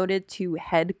got promoted to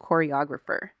head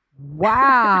choreographer.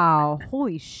 Wow.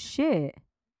 Holy shit.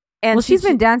 And well, she's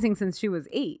been dancing since she was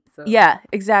 8. So. Yeah,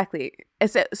 exactly.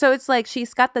 So it's like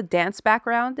she's got the dance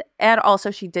background and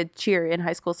also she did cheer in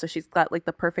high school. So she's got like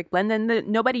the perfect blend. And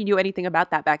nobody knew anything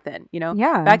about that back then, you know?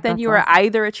 Yeah. Back then you were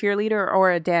either a cheerleader or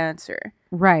a dancer.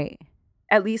 Right.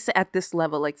 At least at this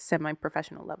level, like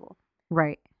semi-professional level.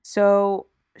 Right. So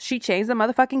she changed the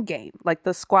motherfucking game. Like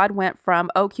the squad went from,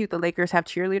 oh, cute, the Lakers have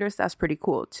cheerleaders. That's pretty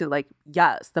cool. To like,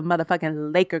 yes, the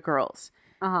motherfucking Laker girls.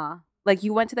 Uh-huh. Like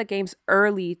you went to the games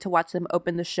early to watch them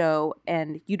open the show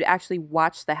and you'd actually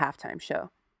watch the halftime show.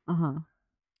 Uh-huh.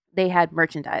 They had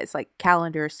merchandise like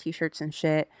calendars, t-shirts and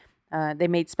shit. They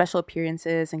made special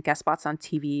appearances and guest spots on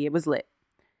TV. It was lit.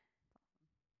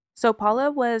 So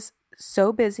Paula was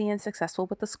so busy and successful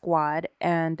with the squad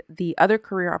and the other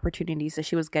career opportunities that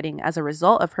she was getting as a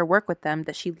result of her work with them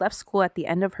that she left school at the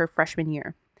end of her freshman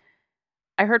year.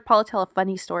 I heard Paula tell a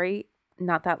funny story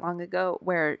not that long ago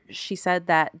where she said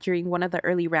that during one of the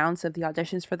early rounds of the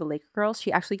auditions for the Laker girls,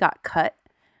 she actually got cut,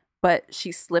 but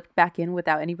she slipped back in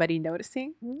without anybody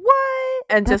noticing. What?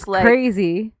 And that's just like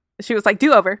crazy. She was like,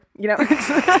 do over, you know,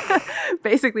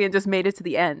 basically, and just made it to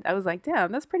the end. I was like,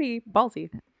 damn, that's pretty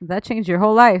ballsy. That changed your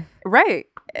whole life. Right.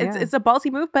 It's a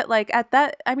ballsy move, but like at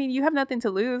that, I mean, you have nothing to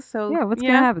lose. So yeah, what's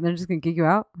going to happen? They're just going to kick you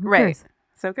out? Who cares?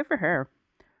 So good for her.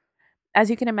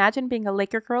 As you can imagine, being a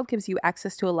Laker girl gives you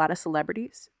access to a lot of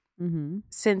celebrities. Mm-hmm.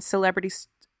 Since celebrities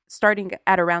starting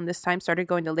at around this time started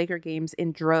going to Laker games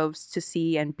in droves to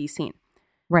see and be seen.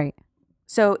 Right.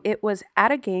 So it was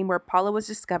at a game where Paula was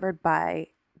discovered by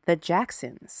the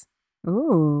Jacksons.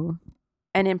 Ooh.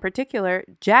 And in particular,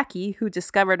 Jackie, who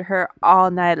discovered her all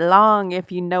night long,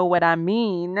 if you know what I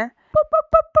mean.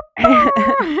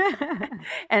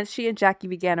 And she and Jackie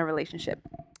began a relationship.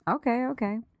 Okay.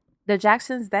 The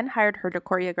Jacksons then hired her to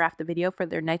choreograph the video for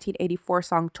their 1984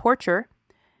 song Torture.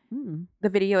 The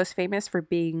video is famous for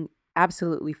being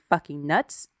absolutely fucking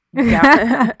nuts.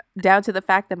 Down to the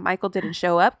fact that Michael didn't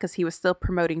show up because he was still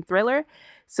promoting Thriller.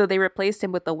 So they replaced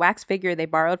him with the wax figure they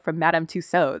borrowed from Madame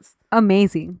Tussauds.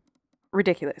 Amazing.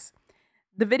 Ridiculous.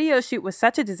 The video shoot was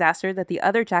such a disaster that the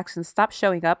other Jacksons stopped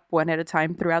showing up one at a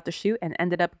time throughout the shoot and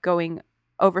ended up going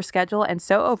over schedule and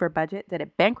so over budget that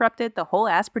it bankrupted the whole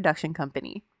ass production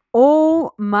company.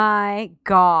 Oh my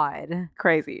God.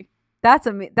 Crazy. That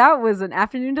was an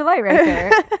afternoon delight right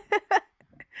there.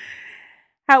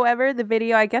 However, the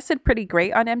video, I guess, did pretty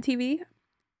great on MTV.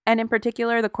 And in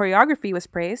particular, the choreography was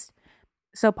praised.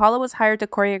 So Paula was hired to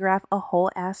choreograph a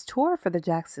whole ass tour for the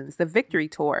Jacksons, the Victory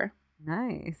Tour.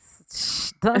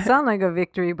 Nice. Doesn't sound like a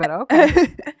victory, but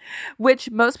okay.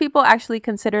 Which most people actually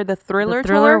consider the Thriller tour.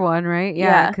 Thriller one, right?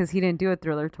 Yeah, because he didn't do a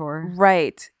Thriller tour.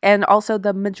 Right. And also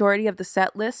the majority of the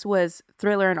set list was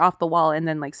Thriller and Off the Wall and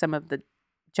then like some of the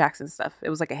Jackson stuff. It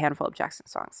was like a handful of Jackson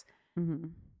songs. Mm-hmm.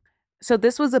 So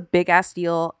this was a big ass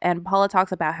deal, and Paula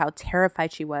talks about how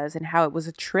terrified she was and how it was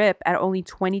a trip at only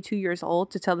 22 years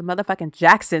old to tell the motherfucking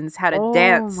Jacksons how to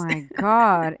dance. Oh my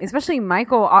God. Especially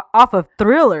Michael off of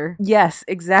Thriller. Yes,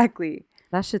 exactly.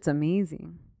 That shit's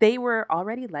amazing. They were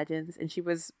already legends, and she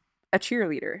was a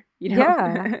cheerleader, you know?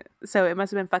 Yeah. So it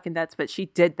must have been fucking nuts, but she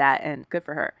did that, and good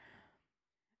for her.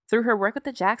 Through her work with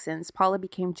the Jacksons, Paula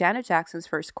became Janet Jackson's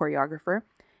first choreographer,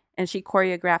 and she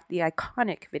choreographed the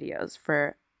iconic videos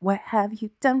for What Have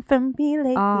You Done For Me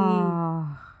Lately?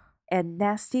 Oh. And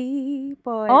Nasty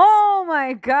Boys. Oh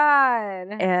my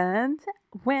God. And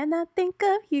When I Think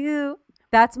of You.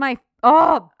 That's my,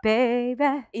 oh,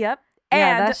 baby. Yep.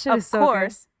 And that shit of is so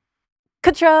course,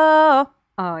 Control.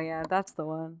 Oh yeah, that's the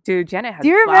one. Dude, Janet has Do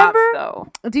you bops, remember? though.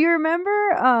 Do you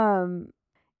remember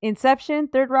Inception,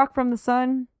 Third Rock from the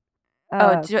Sun?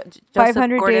 Joseph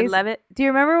 500 Days. Gordon-Levitt? Do you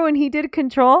remember when he did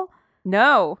Control?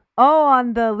 No. Oh,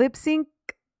 on the lip sync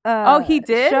he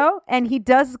did? show, and he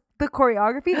does the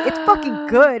choreography. It's fucking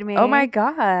good, man. Oh my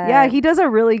god. Yeah, he does a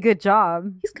really good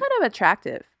job. He's kind of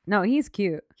attractive. No, he's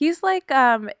cute. He's like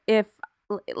if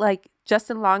like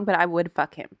Justin Long, but I would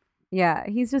fuck him. Yeah,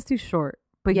 he's just too short,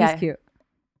 but Yeah. he's cute.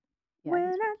 Yeah, When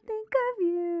he's I think of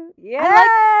you,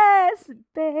 I yes,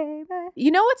 baby.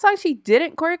 You know what song she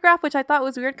didn't choreograph, which I thought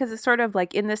was weird because it's sort of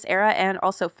like in this era and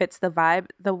also fits the vibe.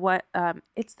 The what?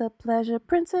 It's the pleasure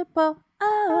principle.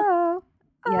 Oh,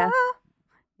 yeah,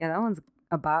 yeah, that one's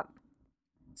a bop.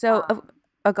 So,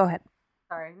 go ahead.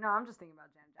 Sorry, no, I'm just thinking about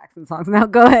Janet Jackson songs now.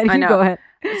 Go ahead, I know. Go ahead.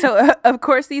 So, of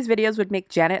course, these videos would make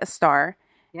Janet a star.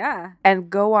 Yeah. And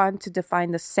go on to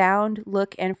define the sound,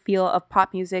 look, and feel of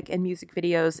pop music and music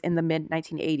videos in the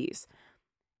mid-1980s.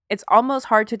 It's almost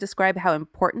hard to describe how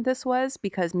important this was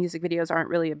because music videos aren't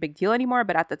really a big deal anymore,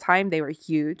 but at the time they were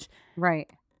huge. Right.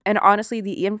 And honestly,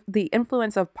 the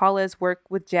influence of Paula's work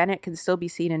with Janet can still be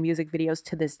seen in music videos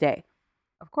to this day.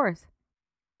 Of course.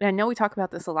 And I know we talk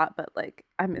about this a lot, but like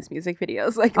I miss music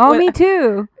videos. Like, me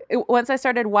too. Once I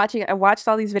started watching, I watched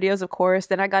all these videos, of course.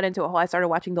 Then I got into I started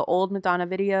watching the old Madonna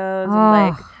videos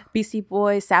and like Beastie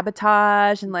Boys,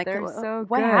 Sabotage, and like they're so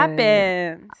what good.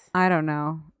 happened? I don't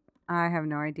know. I have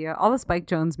no idea. All the Spike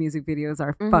Jonze music videos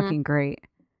are fucking great.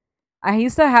 I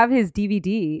used to have his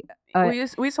DVD. We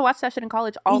used to watch that shit in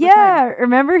college all the time. Yeah,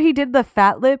 remember he did the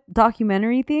Fat Lip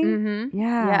documentary thing? Mm-hmm.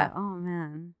 Yeah. Oh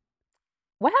man.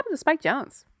 What happened to Spike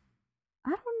Jonze? I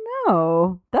don't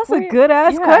know. That's a good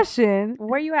ass question.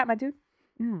 Where you at, my dude?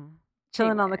 Yeah.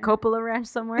 Chilling on the Coppola Ranch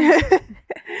somewhere.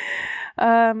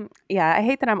 Yeah, I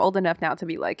hate that I'm old enough now to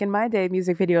be like, in my day,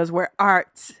 music videos were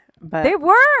art. But they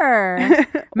were.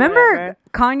 Remember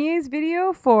Kanye's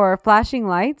video for Flashing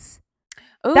Lights?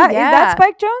 Oh, Is that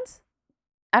Spike Jonze?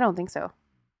 I don't think so.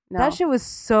 No. That shit was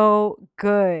so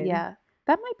good. Yeah.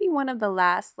 That might be one of the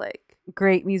last like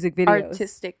great music videos.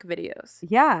 Artistic videos.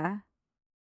 Yeah.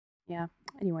 Yeah.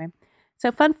 Anyway.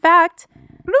 So fun fact.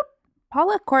 Bloop.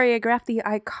 Paula choreographed the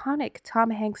iconic Tom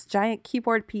Hanks giant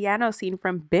keyboard piano scene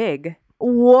from Big.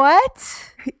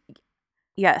 What?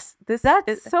 Yes.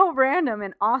 That's so random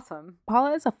and awesome.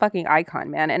 Paula is a fucking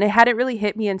icon, man. And it hadn't really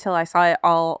hit me until I saw it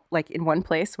all like in one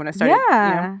place when I started.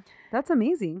 Yeah. That's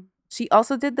amazing. She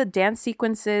also did the dance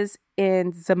sequences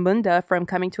in Zamunda from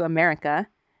Coming to America.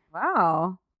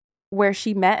 Wow. Where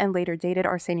she met and later dated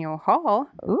Arsenio Hall.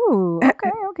 Ooh,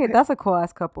 okay. That's a cool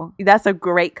ass couple. That's a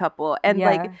great couple. And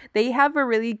like they have a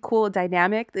really cool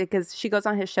dynamic because she goes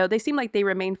on his show. They seem like they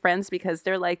remain friends because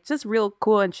they're like just real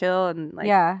cool and chill and like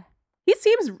he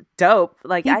seems dope.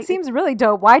 Like he seems really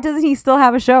dope. Why doesn't he still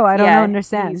have a show? I don't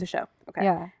understand. He needs a show. Okay.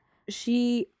 Yeah.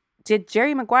 She did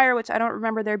Jerry Maguire, which I don't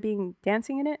remember there being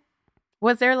dancing in it.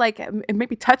 Was there like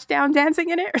maybe touchdown dancing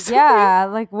in it or something? Yeah,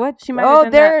 like what? She might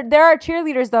have done there are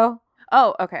cheerleaders though.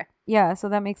 Oh, okay. Yeah, so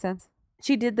that makes sense.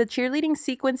 She did the cheerleading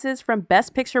sequences from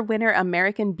Best Picture winner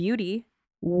American Beauty.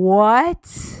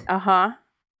 What? Uh-huh.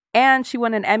 And she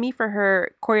won an Emmy for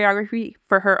her choreography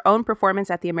for her own performance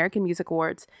at the American Music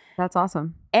Awards. That's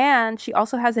awesome. And she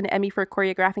also has an Emmy for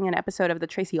choreographing an episode of The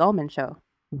Tracy Ullman Show.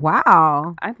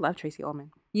 Wow. I love Tracy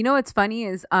Ullman. You know what's funny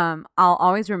is I'll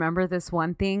always remember this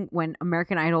one thing when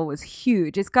American Idol was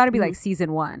huge. It's got to be like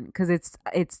season 1 because it's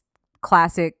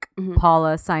classic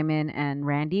Paula, Simon, and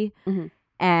Randy.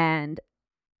 And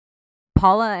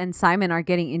Paula and Simon are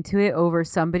getting into it over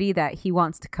somebody that he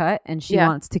wants to cut and she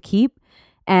wants to keep.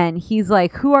 And he's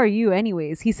like, who are you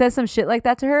anyways? He says some shit like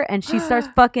that to her and she starts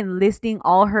fucking listing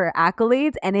all her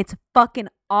accolades and it's fucking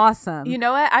awesome. You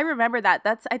know what? I remember that.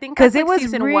 I think because it was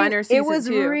season 1 or season 2. It was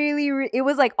really, it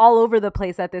was like all over the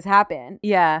place that this happened.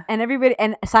 Yeah. And everybody,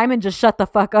 and Simon just shut the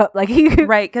fuck up. Like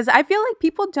right. Because I feel like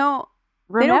people don't,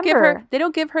 remember. They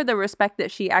don't give her the respect that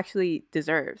she actually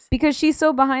deserves. Because she's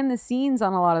so behind the scenes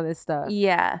on a lot of this stuff.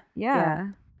 Yeah.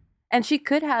 And she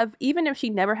could have, even if she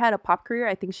never had a pop career,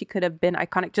 I think she could have been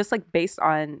iconic just like based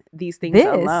on these things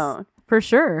alone. For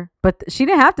sure. But she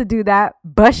didn't have to do that,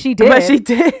 but she did.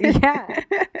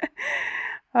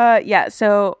 Yeah.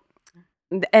 So,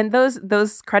 and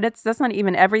those credits, that's not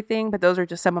even everything, but those are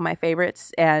just some of my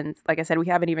favorites. And like I said, we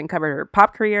haven't even covered her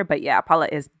pop career, but yeah, Paula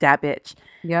is that bitch.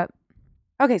 Yep.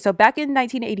 Okay, so back in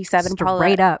 1987,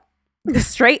 Straight up.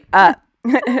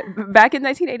 Back in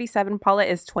 1987, Paula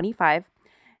is 25.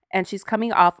 And she's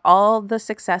coming off all the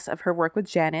success of her work with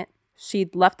Janet.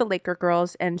 She'd left the Laker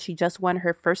Girls and she just won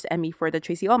her first Emmy for The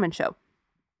Tracy Ullman Show.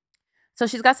 So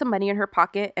she's got some money in her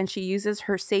pocket and she uses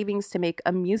her savings to make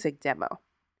a music demo.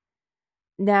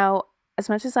 Now, as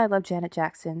much as I love Janet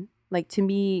Jackson, like to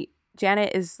me,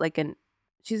 Janet is like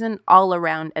she's an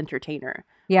all-around entertainer.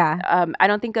 Yeah. I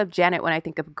don't think of Janet when I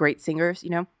think of great singers,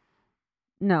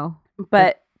 No.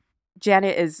 But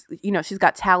Janet is, she's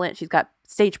got talent. She's got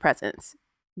stage presence.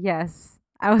 Yes.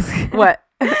 I was what?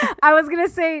 I was gonna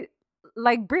say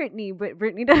like Britney, but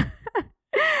Britney don't.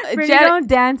 Britney Janet, don't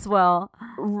dance well.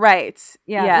 Right.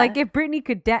 Yeah. Like if Britney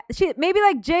could dance, she maybe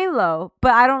like J-Lo,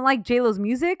 but I don't like J-Lo's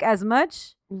music as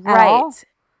much. Right.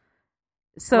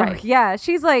 So yeah,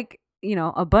 she's like,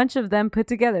 a bunch of them put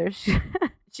together. she's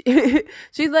a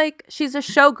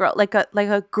showgirl, like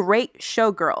a great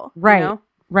showgirl. Right.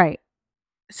 Right.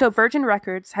 So Virgin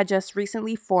Records had just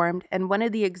recently formed, and one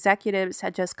of the executives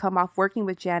had just come off working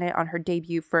with Janet on her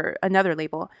debut for another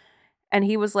label. And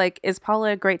he was like, "Is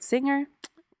Paula a great singer?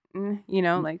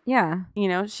 Yeah.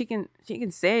 She can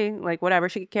sing, like whatever.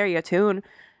 She could carry a tune.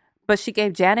 But she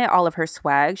gave Janet all of her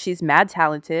swag. She's mad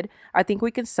talented. I think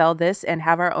we can sell this and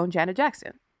have our own Janet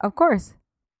Jackson." Of course.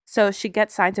 So she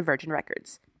gets signed to Virgin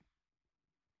Records.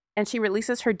 And she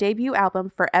releases her debut album,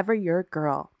 Forever Your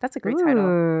Girl. That's a great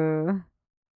title.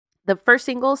 The first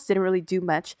singles didn't really do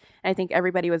much, and I think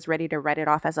everybody was ready to write it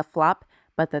off as a flop.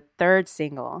 But the third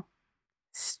single,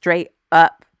 Straight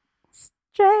Up.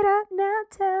 Straight up now,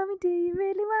 tell me, do you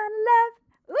really want to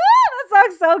love? Ooh, that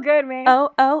song's so good, man.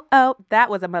 Oh, that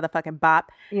was a motherfucking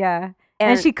bop. Yeah.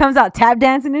 And she comes out tap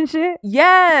dancing and shit.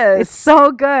 Yes. It's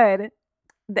so good.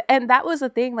 And that was the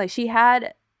thing. Like she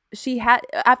had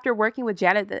after working with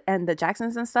Janet and the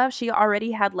Jacksons and stuff, she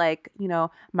already had like,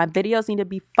 my videos need to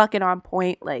be fucking on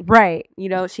point. Like, right. She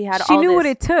knew what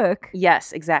it took.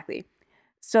 Yes, exactly.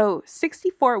 So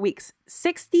 64 weeks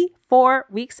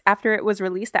after it was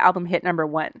released, the album hit number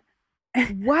 1.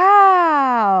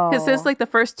 Wow. Because since like the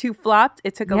first 2 flopped,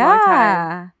 it took a long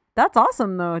time. That's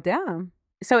awesome though. Damn.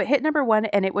 So it hit number 1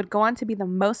 and it would go on to be the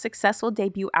most successful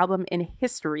debut album in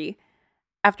history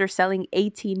after selling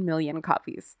 18 million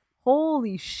copies.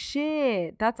 Holy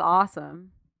shit. That's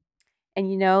awesome.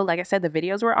 And like I said, the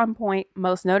videos were on point,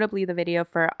 most notably the video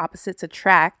for Opposites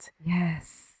Attract.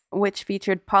 Yes. Which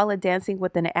featured Paula dancing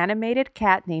with an animated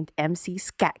cat named MC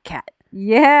Scat Cat.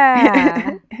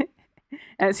 Yeah.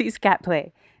 MC Scat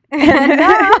Play.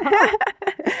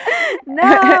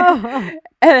 No.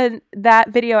 And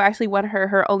that video actually won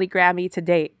her only Grammy to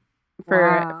date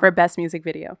for Best Music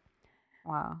Video.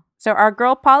 Wow. So our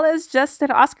girl Paula is just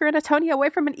an Oscar and a Tony away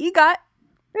from an EGOT.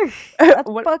 That's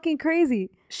fucking crazy.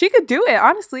 She could do it,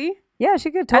 honestly. Yeah,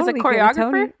 she could totally. As a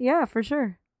choreographer? Yeah, for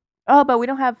sure. Oh, but we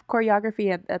don't have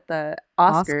choreography at the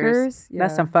Oscars. Yeah.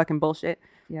 That's some fucking bullshit.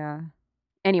 Yeah.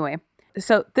 Anyway,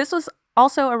 so this was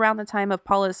also around the time of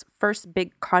Paula's first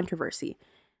big controversy.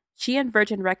 She and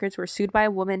Virgin Records were sued by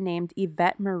a woman named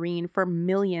Yvette Marine for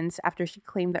millions after she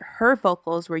claimed that her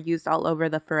vocals were used all over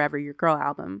the Forever Your Girl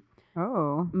album.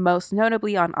 Oh. Most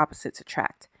notably on Opposites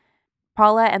Attract.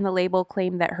 Paula and the label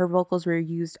claimed that her vocals were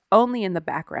used only in the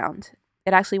background.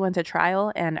 It actually went to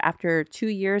trial, and after 2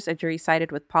 years, a jury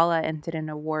sided with Paula and didn't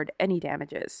award any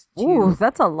damages. Ooh,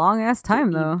 that's a long-ass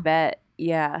time, though. Yvette,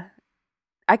 yeah.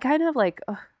 I kind of like...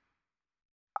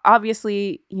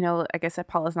 obviously, like I said,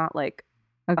 Paula's not like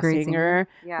a great singer.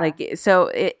 Yeah. Like, so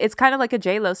it's kind of like a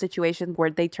J-Lo situation where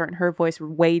they turn her voice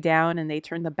way down and they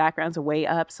turn the backgrounds way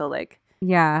up. So like...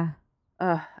 Yeah.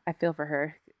 I feel for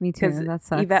her. Me too. That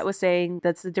sucks. Yvette was saying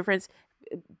that's the difference.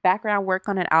 Background work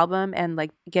on an album and like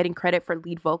getting credit for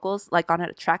lead vocals, like on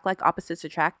a track like Opposites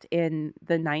Attract in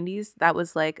the 90s, that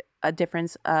was like a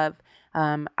difference of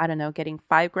I don't know, getting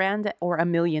 $5,000 or $1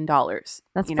 million.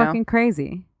 That's fucking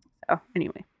crazy. Oh,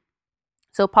 anyway.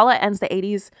 So Paula ends the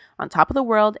 80s on top of the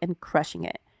world and crushing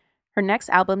it. Her next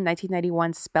album,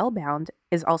 1991's Spellbound,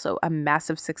 is also a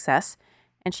massive success,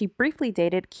 and she briefly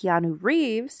dated Keanu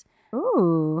Reeves.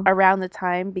 Ooh. Around the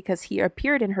time because he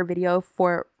appeared in her video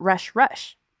for Rush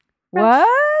Rush. What?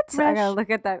 Rush. I gotta look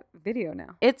at that video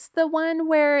now. It's the one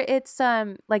where it's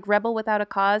like Rebel Without a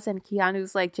Cause and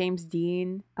Keanu's like James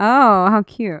Dean. Oh, how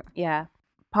cute. Yeah.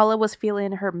 Paula was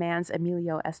feeling her man's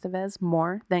Emilio Estevez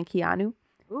more than Keanu.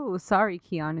 Ooh, sorry,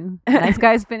 Keanu. Nice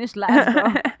guys finished last,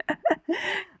 bro.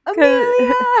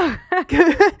 Emilio!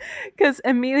 Because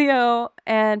Emilio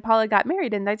and Paula got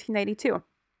married in 1992.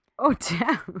 Oh,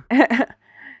 damn.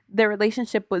 Their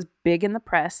relationship was big in the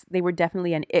press. They were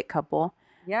definitely an it couple.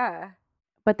 Yeah.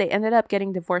 But they ended up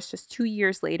getting divorced just 2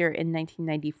 years later in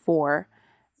 1994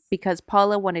 because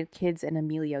Paula wanted kids and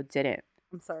Emilio didn't.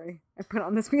 I'm sorry. I put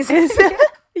on this music.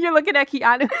 You're looking at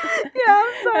Keanu. Yeah,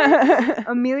 I'm sorry.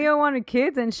 Emilio wanted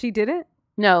kids and she didn't?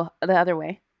 No, the other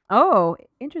way. Oh,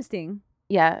 interesting.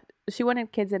 Yeah. she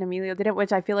wanted kids and Emilio didn't,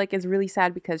 which I feel like is really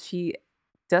sad because she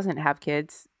doesn't have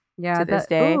kids to this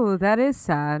day. Oh, that is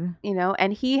sad. You know,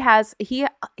 and he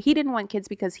didn't want kids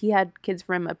because he had kids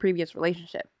from a previous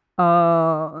relationship.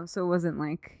 Oh, so it wasn't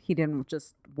like he didn't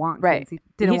just want kids. He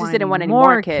just didn't want any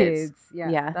more kids.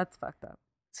 Yeah, that's fucked up.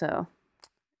 So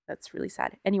that's really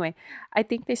sad. Anyway, I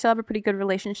think they still have a pretty good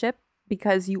relationship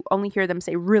because you only hear them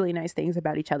say really nice things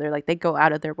about each other. Like they go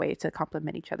out of their way to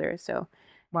compliment each other. So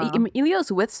wow.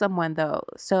 Emilio's with someone though.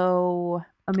 So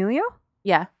Emilio?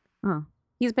 Yeah. Oh.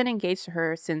 He's been engaged to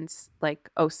her since like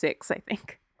 2006, I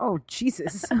think. Oh,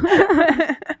 Jesus.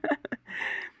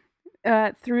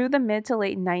 Through the mid to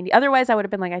late 90s. Otherwise, I would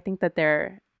have been like, I think that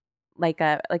they're like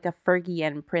a Fergie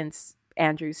and Prince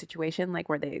Andrew situation, like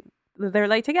where they're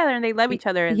like together and they love each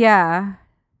other. Yeah.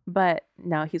 But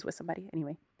no, he's with somebody.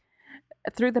 Anyway.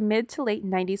 Through the mid to late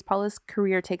 90s, Paula's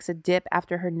career takes a dip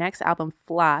after her next album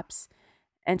flops,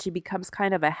 and she becomes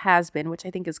kind of a has-been, which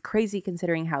I think is crazy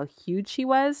considering how huge she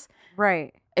was.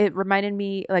 Right. It reminded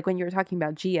me, like, when you were talking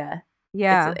about Gia.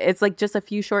 Yeah. It's like just a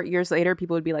few short years later,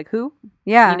 people would be like, who?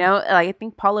 Yeah. You know, like, I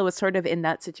think Paula was sort of in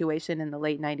that situation in the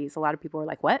late 90s. A lot of people were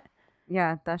like, what?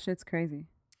 Yeah, that shit's crazy.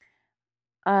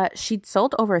 She'd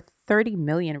sold over 30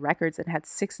 million records and had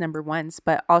 6 number ones,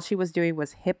 but all she was doing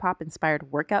was hip-hop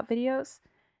inspired workout videos.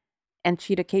 And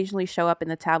she'd occasionally show up in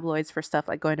the tabloids for stuff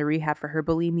like going to rehab for her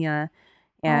bulimia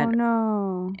and,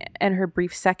 and her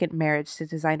brief second marriage to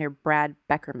designer Brad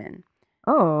Beckerman.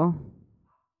 Oh.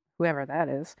 Whoever that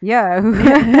is. Yeah.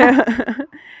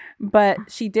 But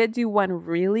she did do one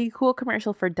really cool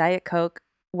commercial for Diet Coke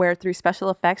where through special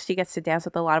effects she gets to dance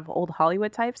with a lot of old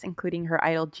Hollywood types, including her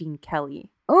idol Gene Kelly.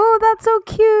 Oh, that's so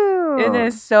cute. It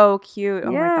is so cute.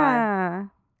 Oh my God.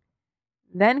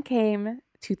 Then came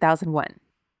 2001.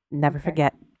 Never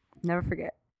forget. Never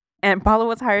forget. And Paula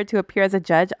was hired to appear as a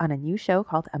judge on a new show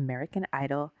called American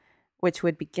Idol, which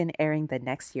would begin airing the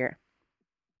next year.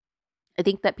 I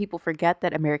think that people forget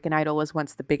that American Idol was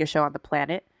once the biggest show on the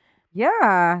planet.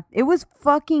 Yeah, it was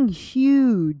fucking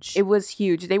huge. It was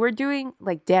huge. They were doing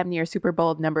like damn near Super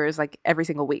Bowl numbers like every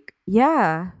single week.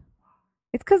 Yeah.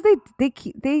 It's because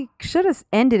they should have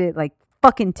ended it like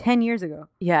fucking 10 years ago.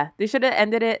 Yeah, they should have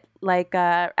ended it like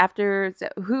after,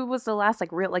 who was the last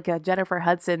like real, like a Jennifer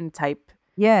Hudson type?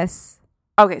 Yes.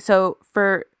 Okay, so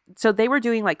they were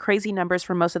doing like crazy numbers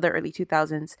for most of the early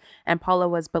 2000s, and Paula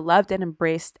was beloved and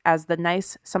embraced as the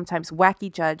nice, sometimes wacky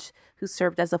judge who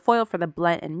served as a foil for the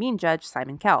blunt and mean judge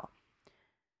Simon Cowell.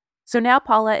 So now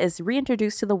Paula is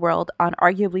reintroduced to the world on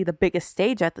arguably the biggest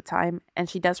stage at the time, and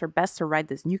she does her best to ride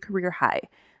this new career high.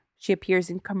 She appears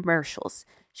in commercials.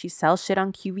 She sells shit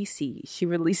on QVC. She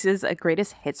releases a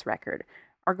greatest hits record.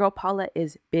 Our girl Paula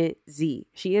is busy.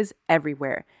 She is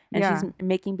everywhere, and she's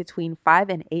making between 5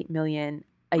 and 8 million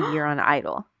a year on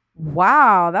Idol.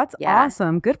 Wow, that's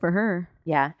awesome. Good for her.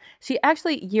 Yeah. She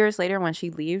actually, years later when she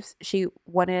leaves, she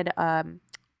wanted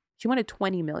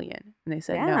 20 million, and they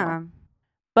said no.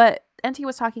 But Auntie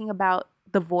was talking about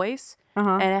The Voice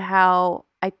and how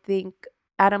I think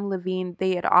Adam Levine,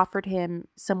 they had offered him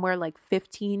somewhere like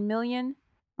 15 million.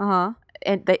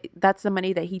 And that's the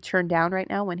money that he turned down right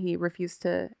now when he refused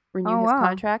to renew his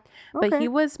contract. Okay. But he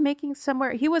was making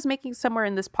somewhere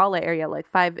in this Paula area, like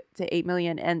 5 to 8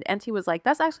 million. And Auntie was like,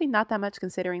 that's actually not that much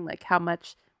considering like how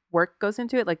much work goes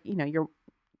into it. Like, you know,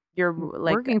 you're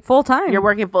like working full time. You're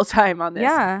working full time on this.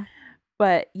 Yeah.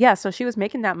 But yeah, so she was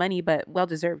making that money, but well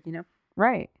deserved, you know?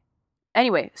 Right.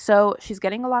 Anyway, so she's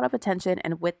getting a lot of attention,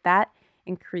 and with that,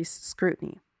 increased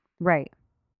scrutiny. Right.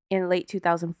 In late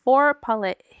 2004,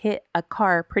 Paula hit a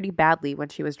car pretty badly when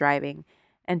she was driving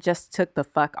and just took the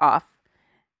fuck off.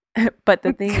 But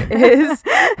the thing is,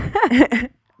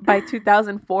 by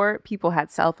 2004, people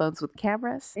had cell phones with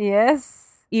cameras.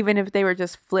 Yes. Even if they were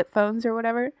just flip phones or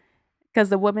whatever. Because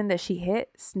the woman that she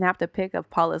hit snapped a pic of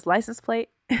Paula's license plate.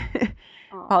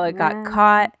 Paula got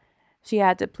caught. She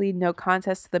had to plead no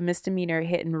contest to the misdemeanor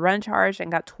hit and run charge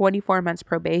and got 24 months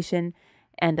probation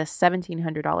and a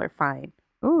 $1,700 fine.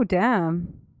 Oh,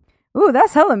 damn. Ooh,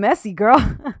 that's hella messy,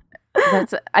 girl.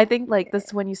 I think like this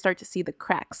is when you start to see the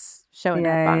cracks showing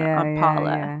up on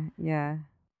Paula. Yeah.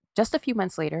 Just a few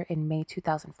months later, in May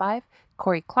 2005,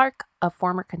 Corey Clark, a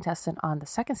former contestant on the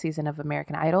second season of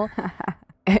American Idol,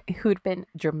 who'd been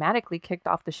dramatically kicked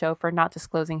off the show for not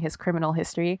disclosing his criminal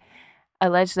history,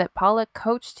 alleged that Paula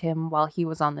coached him while he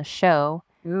was on the show.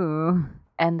 Ooh.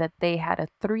 And that they had a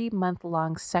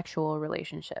 3-month-long sexual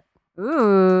relationship.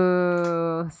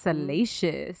 Ooh,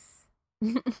 salacious.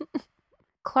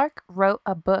 Clark wrote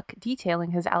a book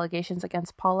detailing his allegations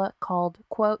against Paula called,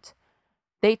 quote,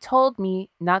 "They told me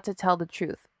not to tell the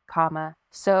truth, comma,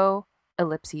 so,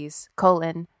 ellipses,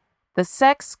 colon, the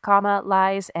sex,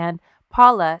 lies, and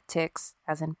politics,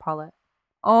 as in Paula.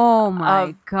 Oh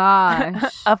my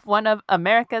gosh. Of one of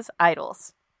America's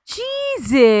idols.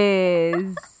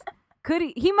 Jesus.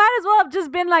 He might as well have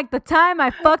just been like, the time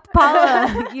I fucked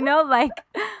Paula, like,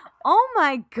 oh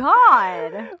my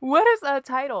God. What is a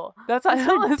title? That's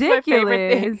ridiculous. My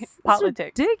favorite thing.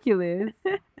 Politics. Ridiculous.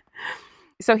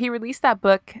 So he released that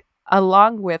book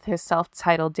along with his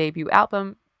self-titled debut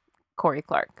album, Corey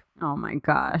Clark. Oh my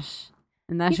gosh.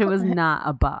 And that shit was not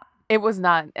a bop. It was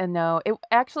not. And no, it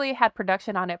actually had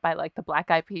production on it by like the Black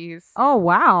Eyed Peas. Oh,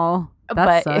 wow.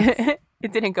 That sucks.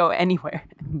 It didn't go anywhere.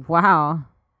 Wow.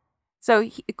 So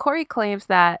Corey claims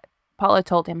that Paula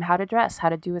told him how to dress, how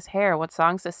to do his hair, what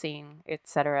songs to sing,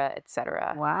 etc.,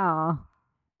 etc. Wow.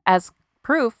 As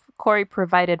proof, Corey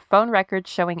provided phone records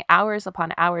showing hours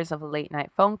upon hours of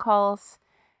late-night phone calls,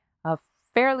 a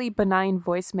fairly benign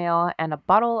voicemail, and a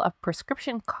bottle of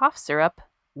prescription cough syrup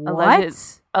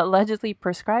allegedly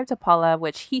prescribed to Paula,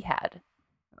 which he had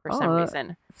for some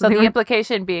reason. So the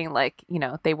implication being like,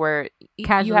 they were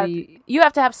casually. You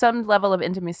have to have some level of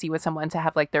intimacy with someone to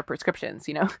have like their prescriptions,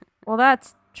 Well,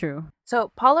 that's true.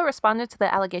 So Paula responded to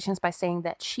the allegations by saying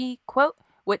that she, quote,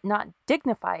 would not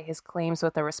dignify his claims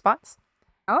with a response.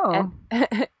 Oh.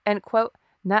 And quote,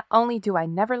 not only do I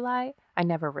never lie, I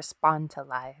never respond to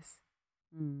lies.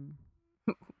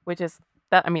 Which is,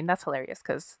 that's hilarious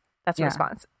because that's a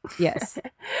response. Yes.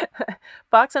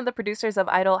 Fox and the producers of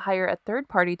Idol hire a third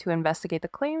party to investigate the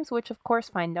claims, which of course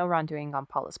find no wrongdoing on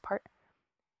Paula's part.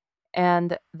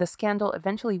 And the scandal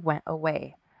eventually went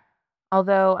away.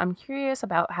 Although I'm curious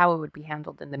about how it would be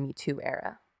handled in the Me Too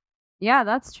era. Yeah,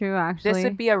 that's true, actually. This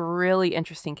would be a really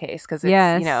interesting case because it's,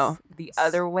 the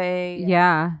other way.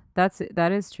 Yeah,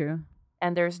 that is true.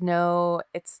 And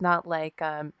it's not like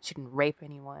she didn't rape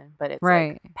anyone, but it's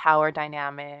right. like power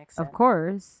dynamics. Of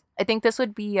course. I think this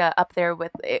would be up there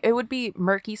with, it would be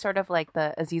murky, sort of like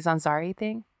the Aziz Ansari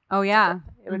thing. Oh, yeah.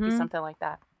 It would be something like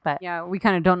that. But yeah, we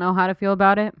kind of don't know how to feel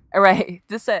about it. Right.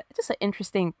 Just an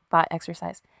interesting thought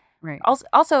exercise. Right.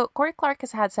 Also, Corey Clark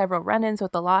has had several run-ins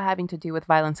with the law having to do with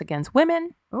violence against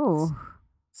women. Oh.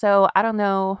 So I don't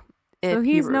know if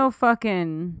he's no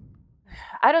fucking...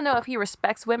 I don't know if he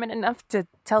respects women enough to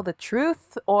tell the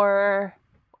truth or,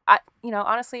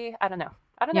 honestly, I don't know.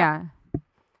 Yeah.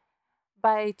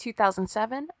 By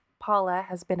 2007, Paula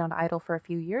has been on Idol for a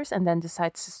few years and then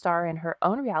decides to star in her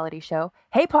own reality show,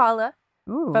 Hey Paula,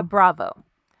 for Bravo.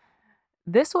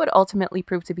 This would ultimately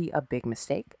prove to be a big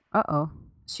mistake. Uh-oh.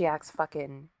 She acts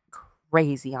fucking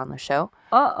crazy on the show.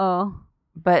 Uh-oh.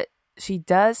 But she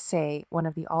does say one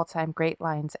of the all-time great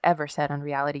lines ever said on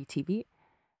reality TV,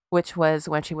 which was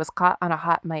when she was caught on a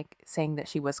hot mic saying that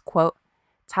she was, quote,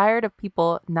 tired of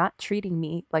people not treating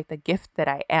me like the gift that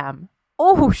I am.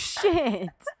 Oh, shit.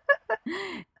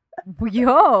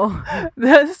 Yo.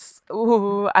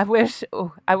 I wish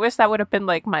that would have been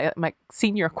like my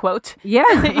senior quote. Yeah.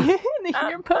 In the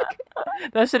yearbook.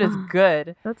 That shit is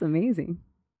good. That's amazing.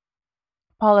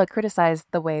 Paula criticized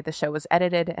the way the show was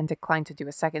edited and declined to do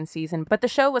a second season, but the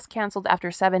show was canceled after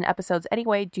 7 episodes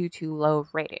anyway due to low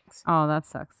ratings. Oh, that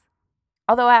sucks.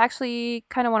 Although I actually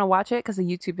kind of want to watch it because the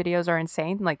YouTube videos are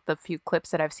insane. Like the few clips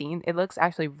that I've seen, it looks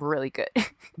actually really good.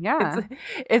 Yeah.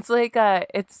 it's like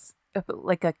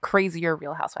a crazier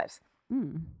Real Housewives.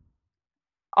 Mm.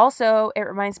 Also, it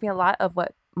reminds me a lot of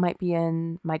what might be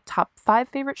in my top 5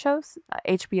 favorite shows.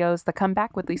 HBO's The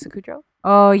Comeback with Lisa Kudrow.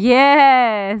 Oh,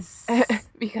 yes.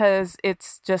 Because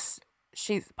it's just,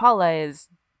 Paula is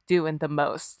doing the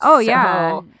most. Oh,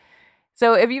 yeah.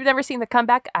 So if you've never seen The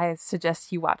Comeback, I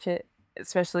suggest you watch it,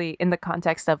 especially in the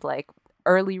context of like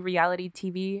early reality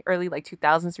TV, early like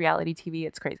 2000s reality TV.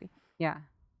 It's crazy. Yeah.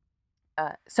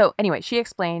 So anyway, she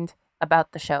explained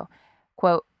about the show.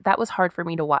 Quote, that was hard for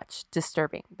me to watch.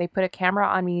 Disturbing. They put a camera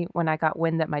on me when I got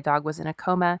wind that my dog was in a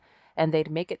coma, and they'd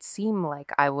make it seem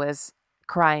like I was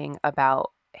crying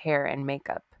about hair and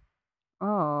makeup.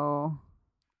 Oh.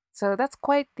 So that's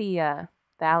quite the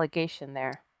allegation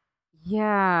there.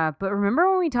 Yeah, but remember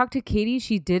when we talked to Katie,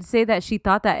 she did say that she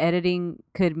thought that editing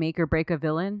could make or break a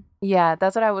villain? Yeah,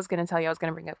 that's what I was going to tell you. I was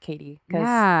going to bring up Katie.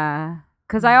 Yeah.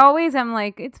 Because I always am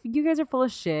like, you guys are full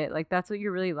of shit. Like, that's what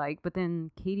you're really like. But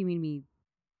then Katie made me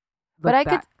look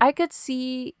back. I could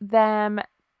see them,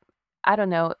 I don't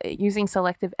know, using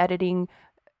selective editing,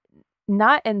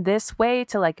 not in this way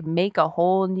to like make a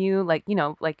whole new, like,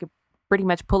 like pretty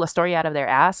much pull a story out of their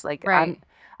ass. Like, right.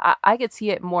 I could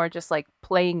see it more just like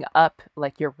playing up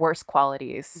like your worst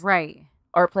qualities. Right.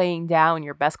 Or playing down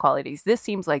your best qualities. This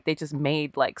seems like they just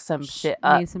made like some shit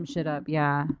up. Made some shit up,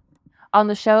 yeah. On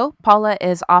the show, Paula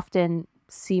is often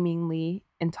seemingly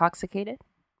intoxicated.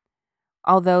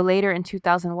 Although later in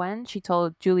 2001, she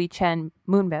told Julie Chen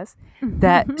Moonves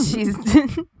that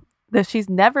she's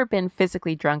never been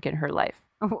physically drunk in her life.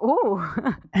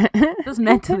 Oh, just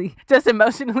mentally, just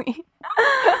emotionally.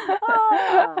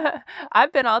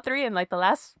 I've been all three in like the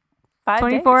last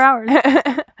 24 hours.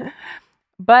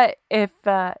 But if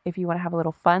you want to have a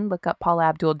little fun, look up Paula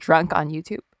Abdul drunk on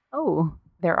YouTube. Oh,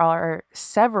 there are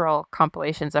several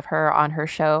compilations of her on her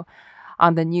show,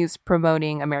 on the news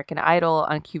promoting American Idol,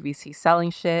 on QVC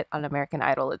selling shit, on American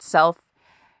Idol itself.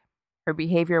 Her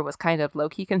behavior was kind of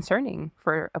low-key concerning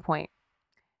for a point.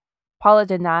 Paula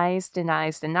denies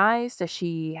that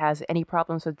she has any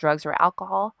problems with drugs or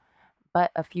alcohol, but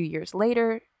a few years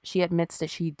later, she admits that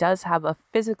she does have a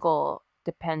physical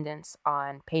dependence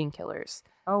on painkillers.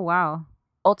 Oh, wow.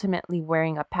 Ultimately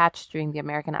wearing a patch during the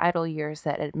American Idol years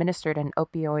that administered an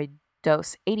opioid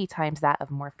dose 80 times that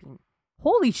of morphine.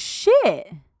 Holy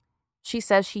shit! She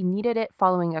says she needed it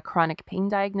following a chronic pain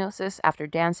diagnosis after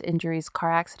dance injuries,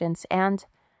 car accidents, and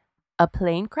a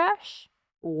plane crash.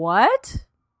 What?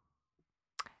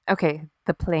 Okay,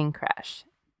 the plane crash.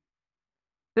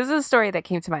 This is a story that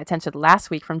came to my attention last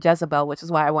week from Jezebel, which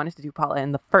is why I wanted to do Paula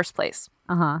in the first place.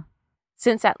 Uh-huh.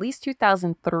 Since at least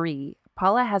 2003,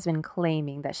 Paula has been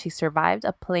claiming that she survived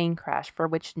a plane crash for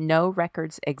which no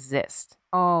records exist.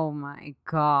 Oh my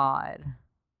God.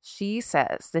 She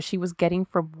says that she was getting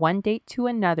from one date to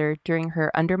another during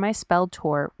her Under My Spell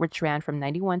tour, which ran from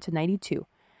 91 to 92.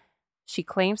 She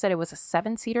claims that it was a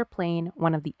 7-seater plane,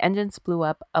 one of the engines blew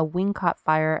up, a wing caught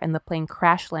fire, and the plane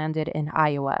crash landed in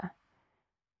Iowa.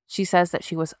 She says that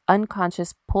she was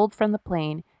unconscious, pulled from the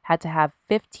plane, had to have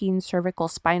 15 cervical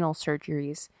spinal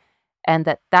surgeries,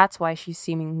 and that's why she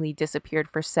seemingly disappeared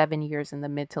for 7 years in the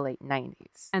mid to late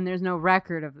 90s. And there's no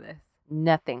record of this?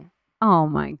 Nothing. Oh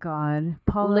my God.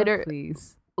 Paula,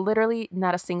 please. Literally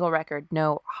not a single record.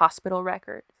 No hospital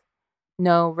record.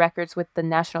 No records with the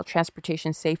National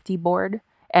Transportation Safety Board.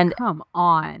 And come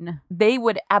on. They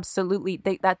would absolutely,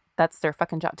 that's their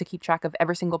fucking job, to keep track of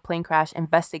every single plane crash,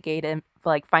 investigate and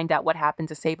like find out what happened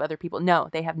to save other people. No,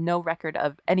 they have no record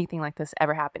of anything like this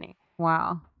ever happening.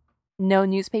 Wow. No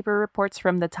newspaper reports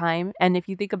from the time. And if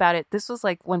you think about it, this was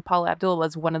like when Paula Abdul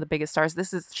was one of the biggest stars.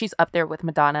 She's up there with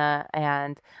Madonna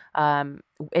and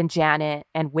Janet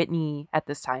and Whitney at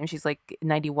this time. She's like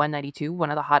 91, 92,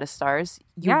 one of the hottest stars.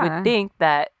 You would think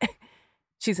that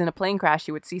she's in a plane crash,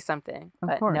 you would see something.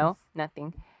 But no,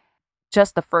 nothing.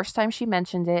 Just the first time she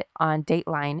mentioned it on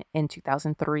Dateline in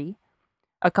 2003.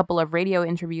 A couple of radio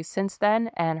interviews since then,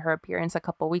 and her appearance a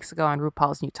couple weeks ago on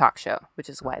RuPaul's new talk show, which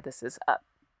is why this is up.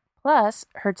 Plus,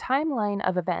 her timeline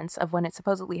of events of when it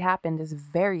supposedly happened is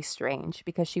very strange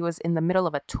because she was in the middle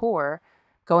of a tour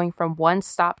going from one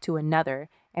stop to another,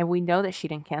 and we know that she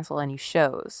didn't cancel any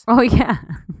shows. Oh, yeah.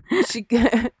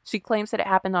 She claims that it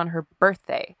happened on her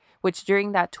birthday, which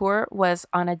during that tour was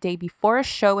on a day before a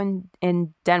show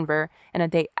in Denver and a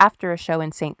day after a show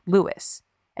in St. Louis.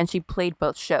 And she played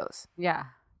both shows. Yeah,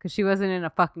 because she wasn't in a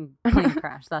fucking plane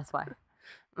crash. That's why.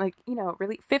 Like,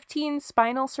 really 15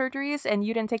 spinal surgeries and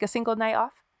you didn't take a single night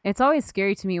off? It's always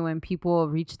scary to me when people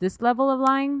reach this level of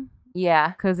lying. Yeah.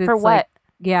 Because it's for what? Like,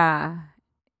 yeah.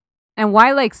 And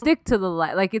why stick to the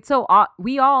lie? Like, it's so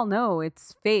we all know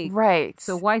it's fake. Right.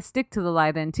 So why stick to the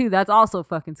lie then too? That's also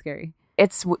fucking scary.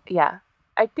 Yeah.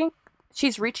 I think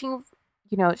she's reaching,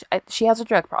 she has a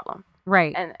drug problem.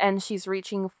 Right. And she's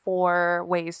reaching for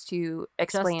ways to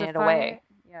explain it away.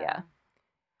 Yeah.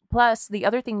 Plus, the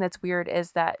other thing that's weird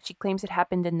is that she claims it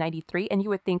happened in 93, and you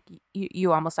would think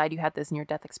you almost died, you had this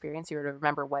near-death experience, you would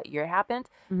remember what year it happened.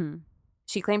 Mm-hmm.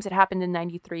 She claims it happened in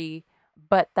 93,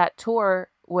 but that tour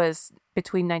was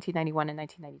between 1991 and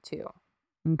 1992.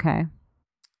 Okay.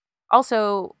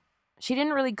 Also, she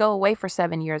didn't really go away for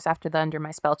 7 years after the Under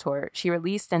My Spell tour. She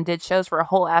released and did shows for a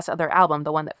whole ass other album,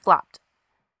 the one that flopped.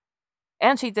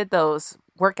 And she did those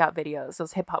workout videos,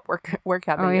 those hip hop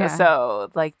workout videos. Yeah. So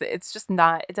it's just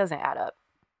not, it doesn't add up.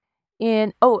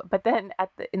 But then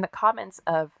in the comments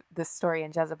of this story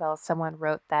in Jezebel, someone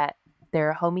wrote that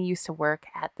their homie used to work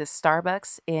at this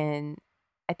Starbucks in,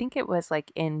 I think it was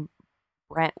like in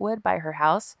Brentwood by her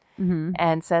house,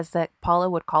 and says that Paula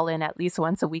would call in at least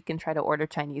once a week and try to order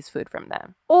Chinese food from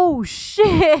them. Oh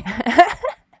shit.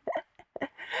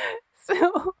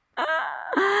 So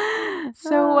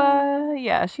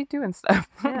yeah, she doing stuff.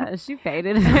 Yeah, she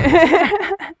faded.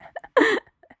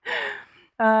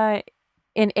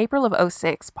 In April of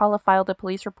 2006, Paula filed a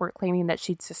police report claiming that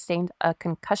she'd sustained a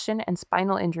concussion and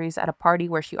spinal injuries at a party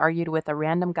where she argued with a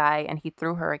random guy and he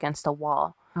threw her against a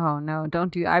wall. Oh no,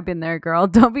 I've been there, girl.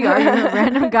 Don't be arguing with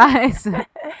random guys.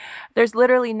 There's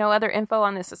literally no other info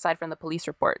on this aside from the police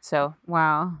report, so.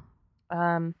 Wow.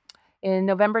 In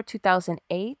November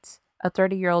 2008, a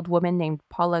 30-year-old woman named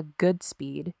Paula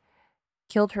Goodspeed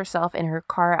killed herself in her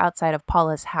car outside of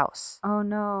Paula's house. Oh,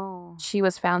 no. She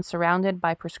was found surrounded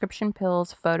by prescription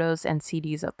pills, photos, and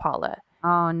CDs of Paula.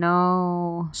 Oh,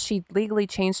 no. She legally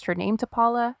changed her name to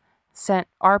Paula, sent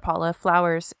our Paula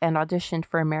flowers, and auditioned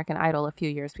for American Idol a few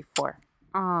years before.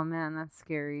 Oh, man, that's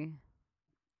scary.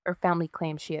 Her family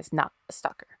claims she is not a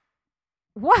stalker.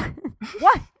 What?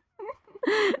 What?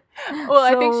 Well,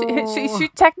 I think she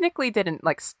technically didn't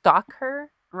like stalk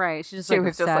her. Right. She was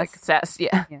just like obsessed.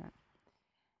 Yeah.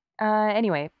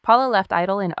 Anyway, Paula left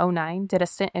Idol in 2009, did a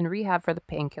stint in rehab for the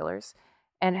painkillers,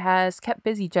 and has kept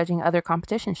busy judging other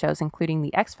competition shows, including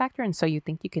The X Factor and So You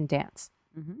Think You Can Dance.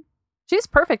 Mm-hmm. She's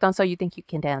perfect on So You Think You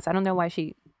Can Dance. I don't know why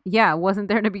she... Yeah, wasn't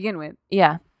there to begin with.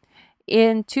 Yeah.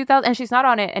 In 2000... And she's not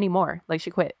on it anymore. Like,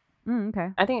 she quit. Okay.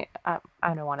 I think... I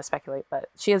don't want to speculate, but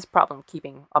she has a problem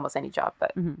keeping almost any job.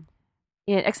 But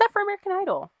except for American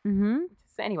Idol. Mm-hmm.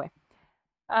 So anyway...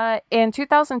 in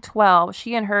 2012,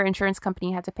 she and her insurance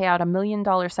company had to pay out $1 million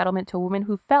settlement to a woman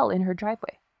who fell in her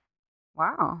driveway.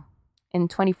 Wow. In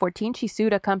 2014, she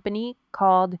sued a company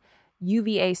called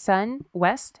UVA Sun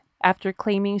West after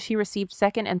claiming she received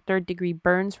second and third degree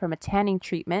burns from a tanning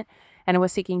treatment and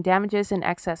was seeking damages in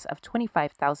excess of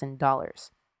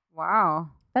 $25,000. Wow.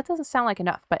 That doesn't sound like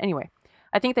enough, but anyway,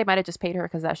 I think they might have just paid her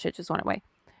because that shit just went away.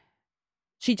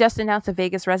 She just announced a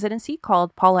Vegas residency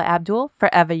called Paula Abdul,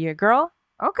 Forever Your Girl.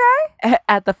 Okay.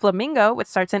 At the Flamingo, which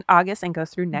starts in August and goes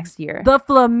through next year. The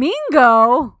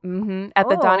Flamingo? Mm-hmm. At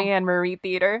the Donnie and Marie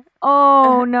Theater.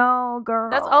 Oh, no, girl.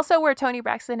 That's also where Toni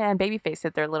Braxton and Babyface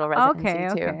did their little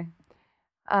residency, too.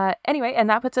 Anyway,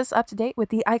 and that puts us up to date with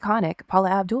the iconic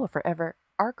Paula Abdul, Forever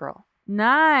Our Girl.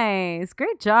 Nice.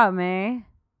 Great job, May.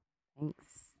 Thanks.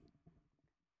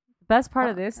 The best part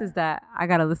of this is that I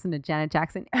got to listen to Janet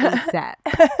Jackson ASAP.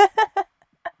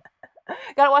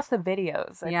 Gotta watch the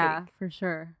videos. I think. For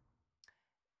sure.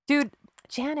 Dude,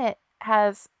 Janet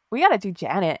has... We gotta do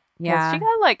Janet. Yeah. She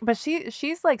got but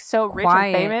she's like so rich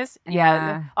and famous.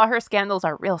 Yeah. All her scandals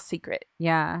are real secret.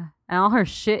 Yeah. And all her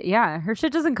shit, her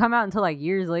shit doesn't come out until like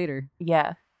years later.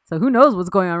 Yeah. So who knows what's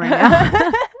going on right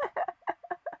now.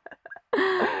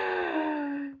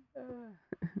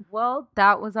 Well,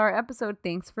 that was our episode.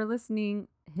 Thanks for listening.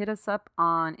 Hit us up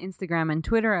on Instagram and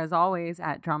Twitter, as always,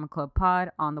 at Drama Club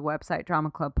Pod, on the website,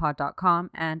 dramaclubpod.com,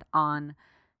 and on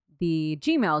the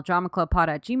Gmail,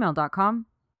 dramaclubpod@gmail.com.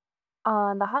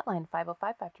 On the hotline,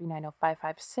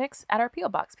 505-539-0556, at our P.O.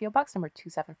 Box, P.O. Box number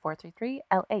 27433,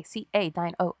 LACA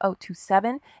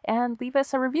 90027, and leave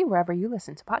us a review wherever you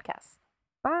listen to podcasts.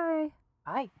 Bye.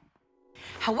 Bye.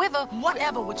 However,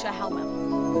 whatever with your helmet.